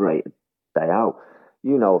 It's a great day out.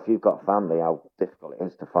 You know, if you've got family, how difficult it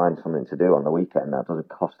is to find something to do on the weekend. That doesn't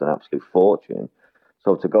cost an absolute fortune.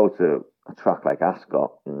 So to go to a track like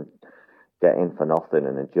Ascot and get in for nothing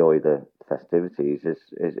and enjoy the festivities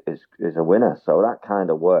is a winner. So that kind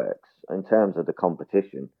of works. In terms of the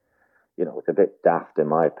competition, you know, it's a bit daft in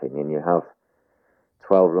my opinion. You have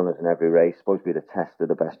 12 runners in every race, supposed to be the test of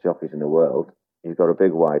the best jockeys in the world. You've got a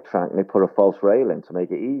big wide track, and they put a false rail in to make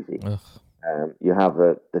it easy. You have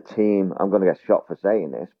the team. I'm going to get shot for saying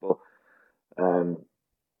this, but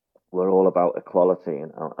we're all about equality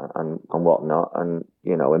and whatnot. And,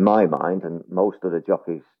 you know, in my mind, and most of the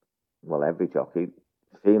jockeys, well, every jockey,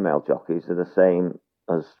 female jockeys are the same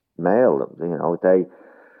as male. You know,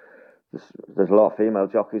 there's a lot of female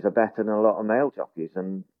jockeys are better than a lot of male jockeys,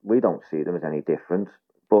 and we don't see them as any different.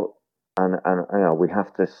 But and you know, we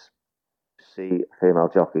have to see female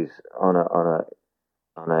jockeys on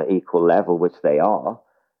an equal level, which they are.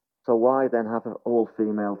 So why then have an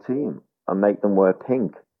all-female team and make them wear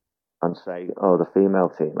pink and say, "Oh, the female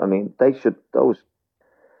team"? I mean, those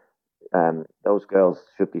girls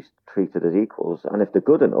should be treated as equals, and if they're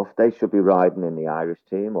good enough, they should be riding in the Irish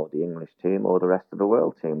team or the English team or the rest of the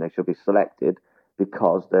world team. They should be selected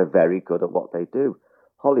because they're very good at what they do.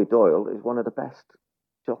 Holly Doyle is one of the best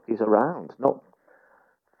jockeys around.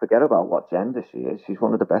 Forget about what gender she is. She's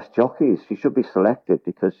one of the best jockeys. She should be selected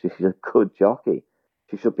because she's a good jockey.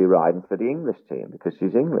 She should be riding for the English team because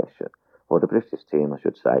she's English, or the British team, I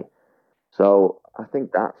should say. So I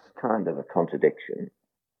think that's kind of a contradiction.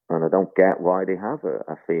 And I don't get why they have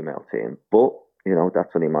a female team. But, you know,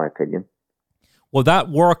 that's only my opinion. Well, that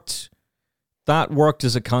worked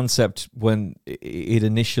as a concept when it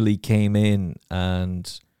initially came in,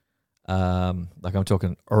 and like I'm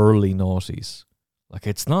talking early noughties. Like,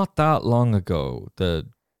 it's not that long ago that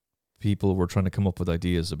people were trying to come up with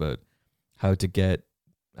ideas about how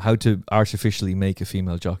to artificially make a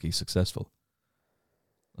female jockey successful.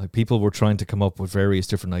 Like, people were trying to come up with various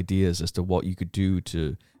different ideas as to what you could do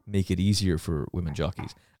to make it easier for women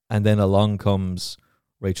jockeys. And then along comes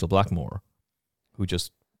Rachel Blackmore, who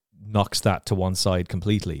just knocks that to one side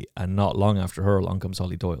completely. And not long after her, along comes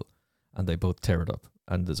Holly Doyle. And they both tear it up.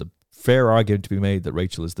 And there's a fair argument to be made that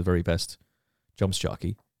Rachel is the very best jumps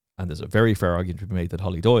jockey. And there's a very fair argument to be made that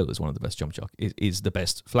Holly Doyle is one of the best jump jockeys, is the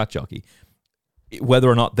best flat jockey. Whether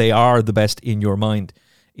or not they are the best in your mind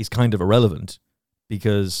is kind of irrelevant,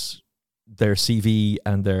 because their CV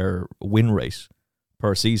and their win rate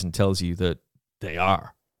per season tells you that they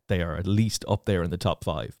are at least up there in the top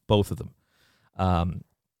 5, both of them.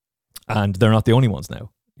 And they're not the only ones now.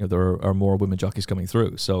 You know, there are more women jockeys coming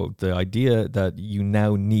through. So the idea that you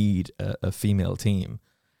now need a female team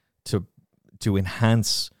to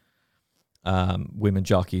enhance women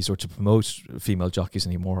jockeys or to promote female jockeys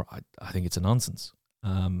anymore, I think it's a nonsense.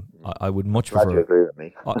 I would much prefer. Glad you agree with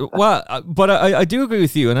me. But I do agree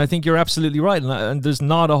with you, and I think you're absolutely right. And there's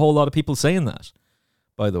not a whole lot of people saying that,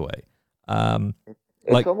 by the way.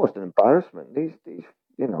 It's almost an embarrassment. These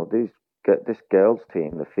this girls'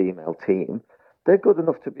 team, the female team, they're good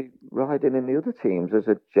enough to be riding in the other teams as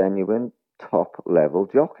a genuine top-level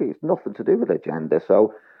jockey. It's nothing to do with their gender.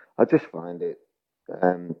 So I just find it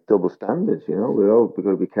double standards. We've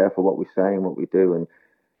got to be careful what we say and what we do, and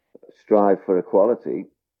strive for equality,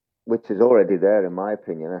 which is already there, in my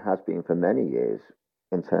opinion, and has been for many years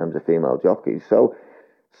in terms of female jockeys. So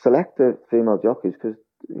select the female jockeys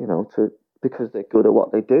because they're good at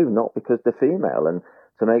what they do, not because they're female. And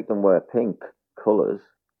to make them wear pink colours,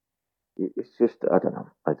 it's just, I don't know.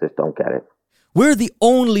 I just don't get it. We're the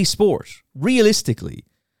only sport, realistically,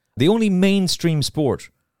 the only mainstream sport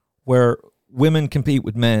where women compete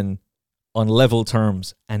with men on level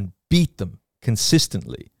terms and beat them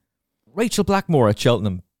consistently. Rachel Blackmore at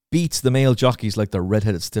Cheltenham beats the male jockeys like they're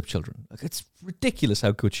redheaded stepchildren. It's ridiculous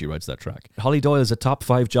how good she rides that track. Holly Doyle is a top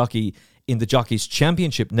 5 jockey in the Jockeys'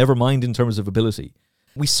 Championship, never mind in terms of ability.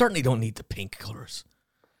 We certainly don't need the pink colours.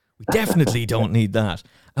 We definitely don't need that.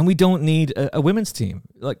 And we don't need a women's team.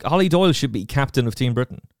 Like, Holly Doyle should be captain of Team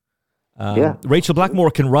Britain. Rachel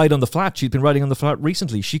Blackmore can ride on the flat. She's been riding on the flat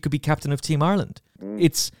recently. She could be captain of Team Ireland.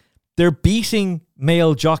 They're beating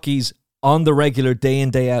male jockeys on the regular, day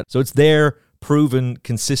in, day out. So it's there, proven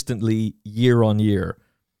consistently year on year.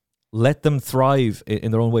 Let them thrive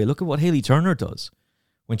in their own way. Look at what Hayley Turner does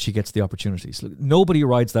when she gets the opportunities. Look, nobody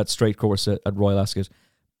rides that straight course at Royal Ascot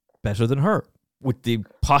better than her, with the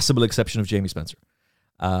possible exception of Jamie Spencer.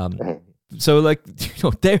 So,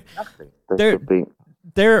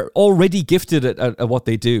 they're already gifted at what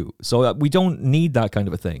they do. So we don't need that kind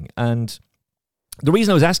of a thing. And the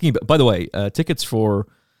reason I was asking you, by the way, tickets for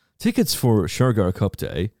Shergar Cup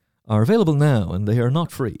Day are available now, and they are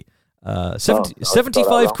not free.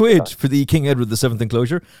 75 quid for the King Edward VII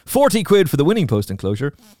enclosure, 40 quid for the Winning Post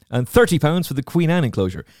enclosure, and £30 for the Queen Anne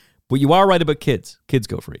enclosure. But you are right about kids. Kids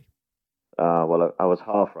go free. Well, I was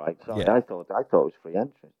half right. Sorry, yeah. I thought it was free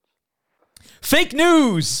entrance. Fake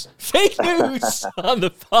news on the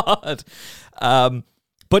pod.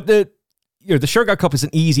 But the Shergar Cup is an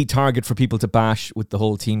easy target for people to bash with the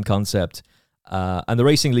whole team concept, and the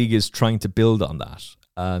Racing League is trying to build on that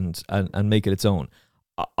and make it its own.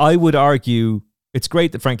 I would argue it's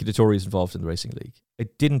great that Frankie Dettori is involved in the Racing League.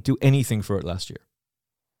 It didn't do anything for it last year.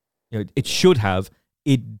 It should have.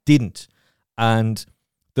 It didn't. And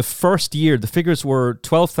the first year, the figures were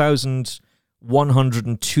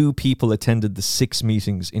 12,102 people attended the 6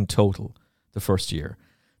 meetings in total the first year.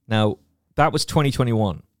 Now, that was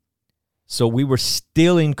 2021. So we were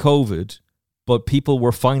still in COVID, but people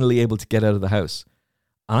were finally able to get out of the house.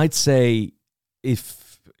 And I'd say,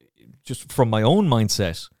 if just from my own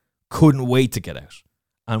mindset, couldn't wait to get out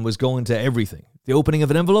and was going to everything. The opening of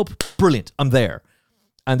an envelope, brilliant, I'm there.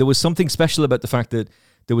 And there was something special about the fact that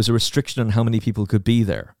there was a restriction on how many people could be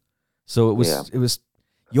there. So it was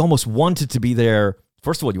you almost wanted to be there.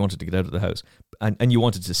 First of all, you wanted to get out of the house and you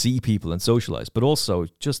wanted to see people and socialize, but also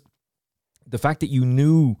just the fact that you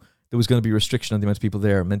knew there was going to be a restriction on the amount of people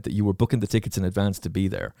there meant that you were booking the tickets in advance to be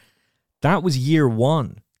there. That was year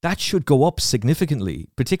one. That should go up significantly,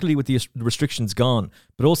 particularly with the restrictions gone,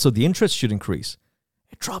 but also the interest should increase.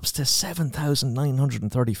 It drops to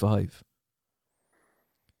 7,935.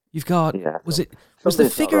 You've got, was the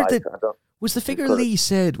figure Lee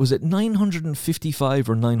said, was it 955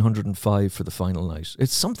 or 905 for the final night?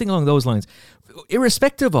 It's something along those lines.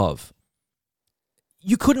 Irrespective of,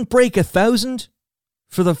 you couldn't break 1,000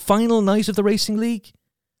 for the final night of the Racing League?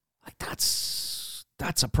 Like, that's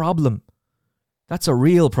a problem. That's a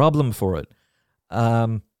real problem for it.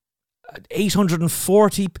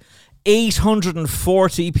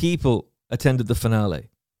 840 people attended the finale.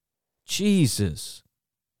 Jesus.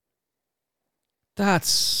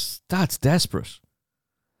 That's desperate.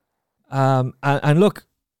 And look,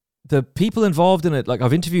 the people involved in it, like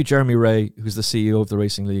I've interviewed Jeremy Ray, who's the CEO of the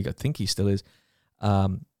Racing League. I think he still is.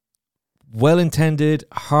 Well-intended,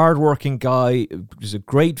 hard-working guy. There's a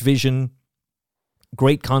great vision,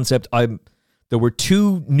 great concept. There were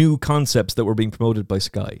 2 new concepts that were being promoted by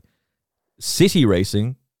Sky. City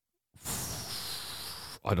racing,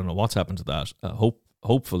 I don't know what's happened to that.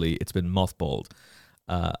 Hopefully it's been mothballed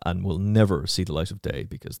and will never see the light of day,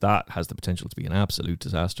 because that has the potential to be an absolute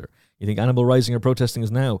disaster. You think Animal Rising or protesting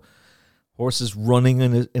is now? Horses running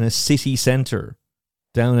in a city centre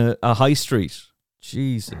down a high street.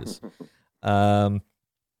 Jesus.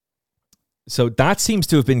 So that seems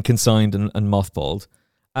to have been consigned and mothballed.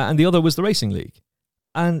 And the other was the Racing League.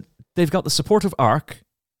 And they've got the support of ARC.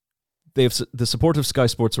 They have the support of Sky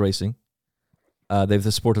Sports Racing. They have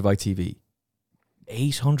the support of ITV.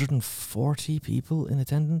 840 people in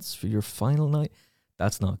attendance for your final night?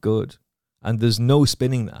 That's not good. And there's no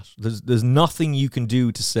spinning that. There's nothing you can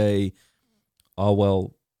do to say, oh,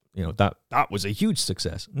 well, that was a huge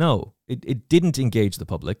success. No, it didn't engage the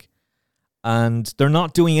public. And they're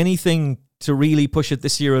not doing anything to really push it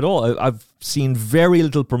this year at all. I've seen very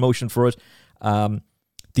little promotion for it.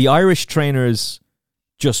 The Irish trainers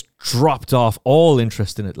just dropped off all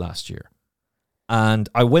interest in it last year. And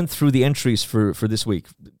I went through the entries for this week.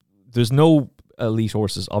 There's no elite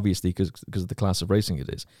horses, obviously, because of the class of racing it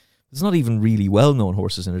is. There's not even really well-known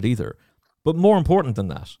horses in it either. But more important than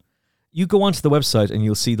that, you go onto the website and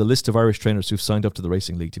you'll see the list of Irish trainers who've signed up to the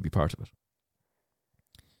Racing League to be part of it.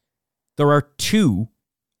 There are 2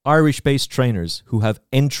 Irish-based trainers who have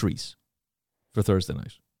entries for Thursday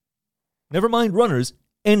night. Never mind runners,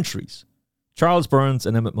 entries. Charles Burns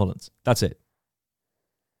and Emmett Mullins. That's it.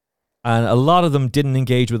 And a lot of them didn't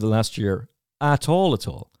engage with it last year at all.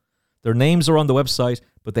 Their names are on the website,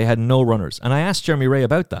 but they had no runners. And I asked Jeremy Ray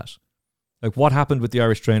about that. Like, what happened with the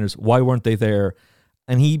Irish trainers? Why weren't they there?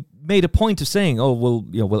 And he made a point of saying, oh,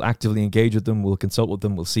 we'll actively engage with them. We'll consult with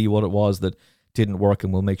them. We'll see what it was that didn't work,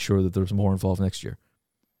 and we'll make sure that there's more involved next year.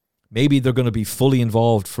 Maybe they're going to be fully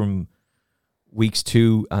involved from weeks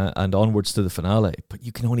 2 and onwards to the finale. But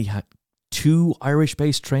you can only have 2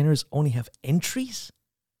 Irish-based trainers only have entries?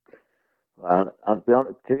 Well, to be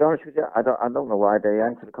honest with you, I don't know why they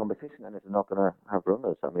enter the competition and if they're not going to have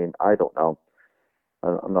runners. I mean, I don't know.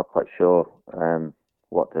 I'm not quite sure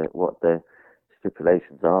what the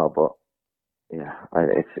stipulations are, but yeah,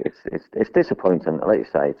 it's disappointing. Like you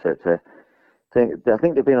say, I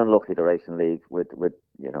think they've been unlucky, the Racing League, with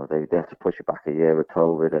they had to push it back a year with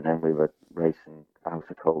COVID, and then we were racing out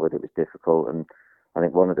of COVID. It was difficult, and I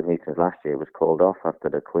think one of the meetings last year was called off after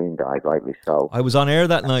the Queen died, rightly so. I was on air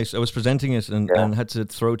that night. I was presenting it and had to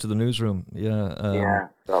throw it to the newsroom.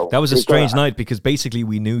 So that was a strange night because basically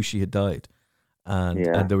we knew she had died,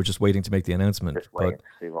 and they were just waiting to make the announcement. Just waiting to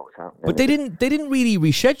see what was happening. But they didn't really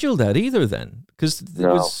reschedule that either then, because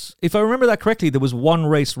there was, if I remember that correctly, there was 1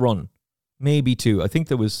 race run, maybe 2. I think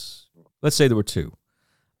there was, let's say there were 2.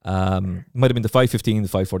 Might have been the 5:15, the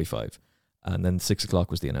 5:45, and then 6 o'clock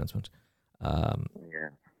was the announcement.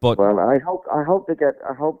 But I hope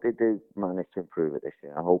they do manage to improve it this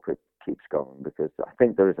year. I hope it keeps going because I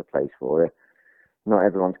think there is a place for it. Not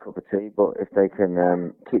everyone's cup of tea, but if they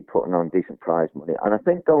can keep putting on decent prize money, and I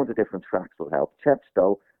think going to different tracks will help.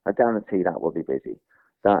 Chepstow, I guarantee that will be busy.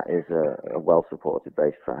 That is a well-supported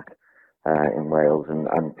racetrack in Wales,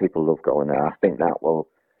 and people love going there. I think that will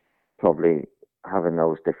probably having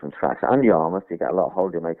those different tracks. And Yarmouth, you get a lot of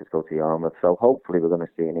holidaymakers go to Yarmouth, so hopefully we're going to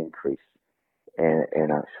see an increase in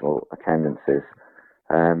actual attendances,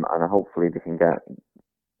 and hopefully they can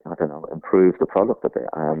improve the product a bit.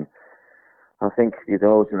 I think you're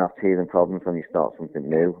always going to have teething problems when you start something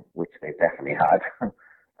new, which they definitely had.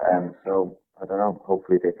 So I don't know.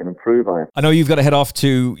 Hopefully they can improve on it. I know you've got to head off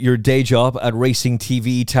to your day job at Racing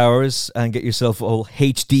TV Towers and get yourself a whole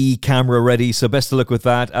HD camera ready. So best of luck with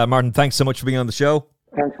that. Martin, thanks so much for being on the show.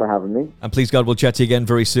 Thanks for having me. And please God, we'll chat to you again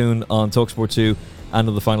very soon on TalkSport 2 and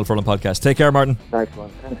on the Final Furlong podcast. Take care, Martin. Nice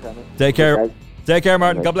one. Thanks, Anna. Take care. Okay. Take care,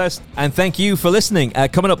 Martin. God bless. And thank you for listening.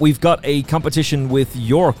 Coming up, we've got a competition with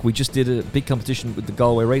York. We just did a big competition with the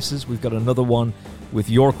Galway races. We've got another one with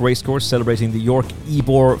York Racecourse celebrating the York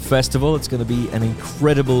Ebor Festival. It's going to be an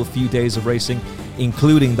incredible few days of racing,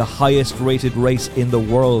 including the highest rated race in the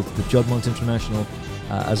world, the Juvenile International,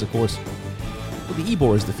 as of course. Well, the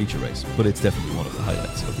Ebor is the feature race, but it's definitely one of the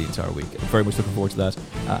highlights of the entire week. I'm very much looking forward to that,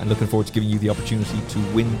 and looking forward to giving you the opportunity to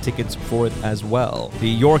win tickets for it as well. The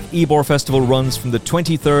York Ebor Festival runs from the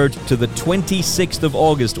 23rd to the 26th of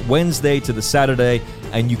August, Wednesday to the Saturday,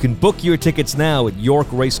 and you can book your tickets now at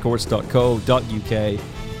yorkracecourse.co.uk.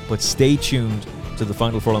 But stay tuned to the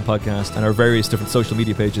Final Furlong podcast and our various different social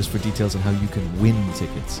media pages for details on how you can win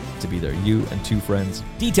tickets to be there. You and 2 friends.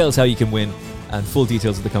 Details how you can win and full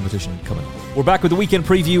details of the competition coming. We're back with the weekend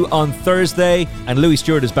preview on Thursday, and Louis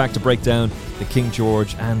Stewart is back to break down the King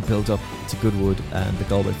George and build up to Goodwood and the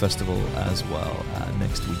Galway Festival as well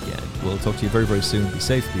next weekend. We'll talk to you very, very soon. Be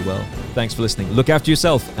safe, be well. Thanks for listening. Look after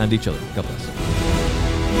yourself and each other. God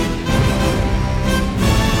bless.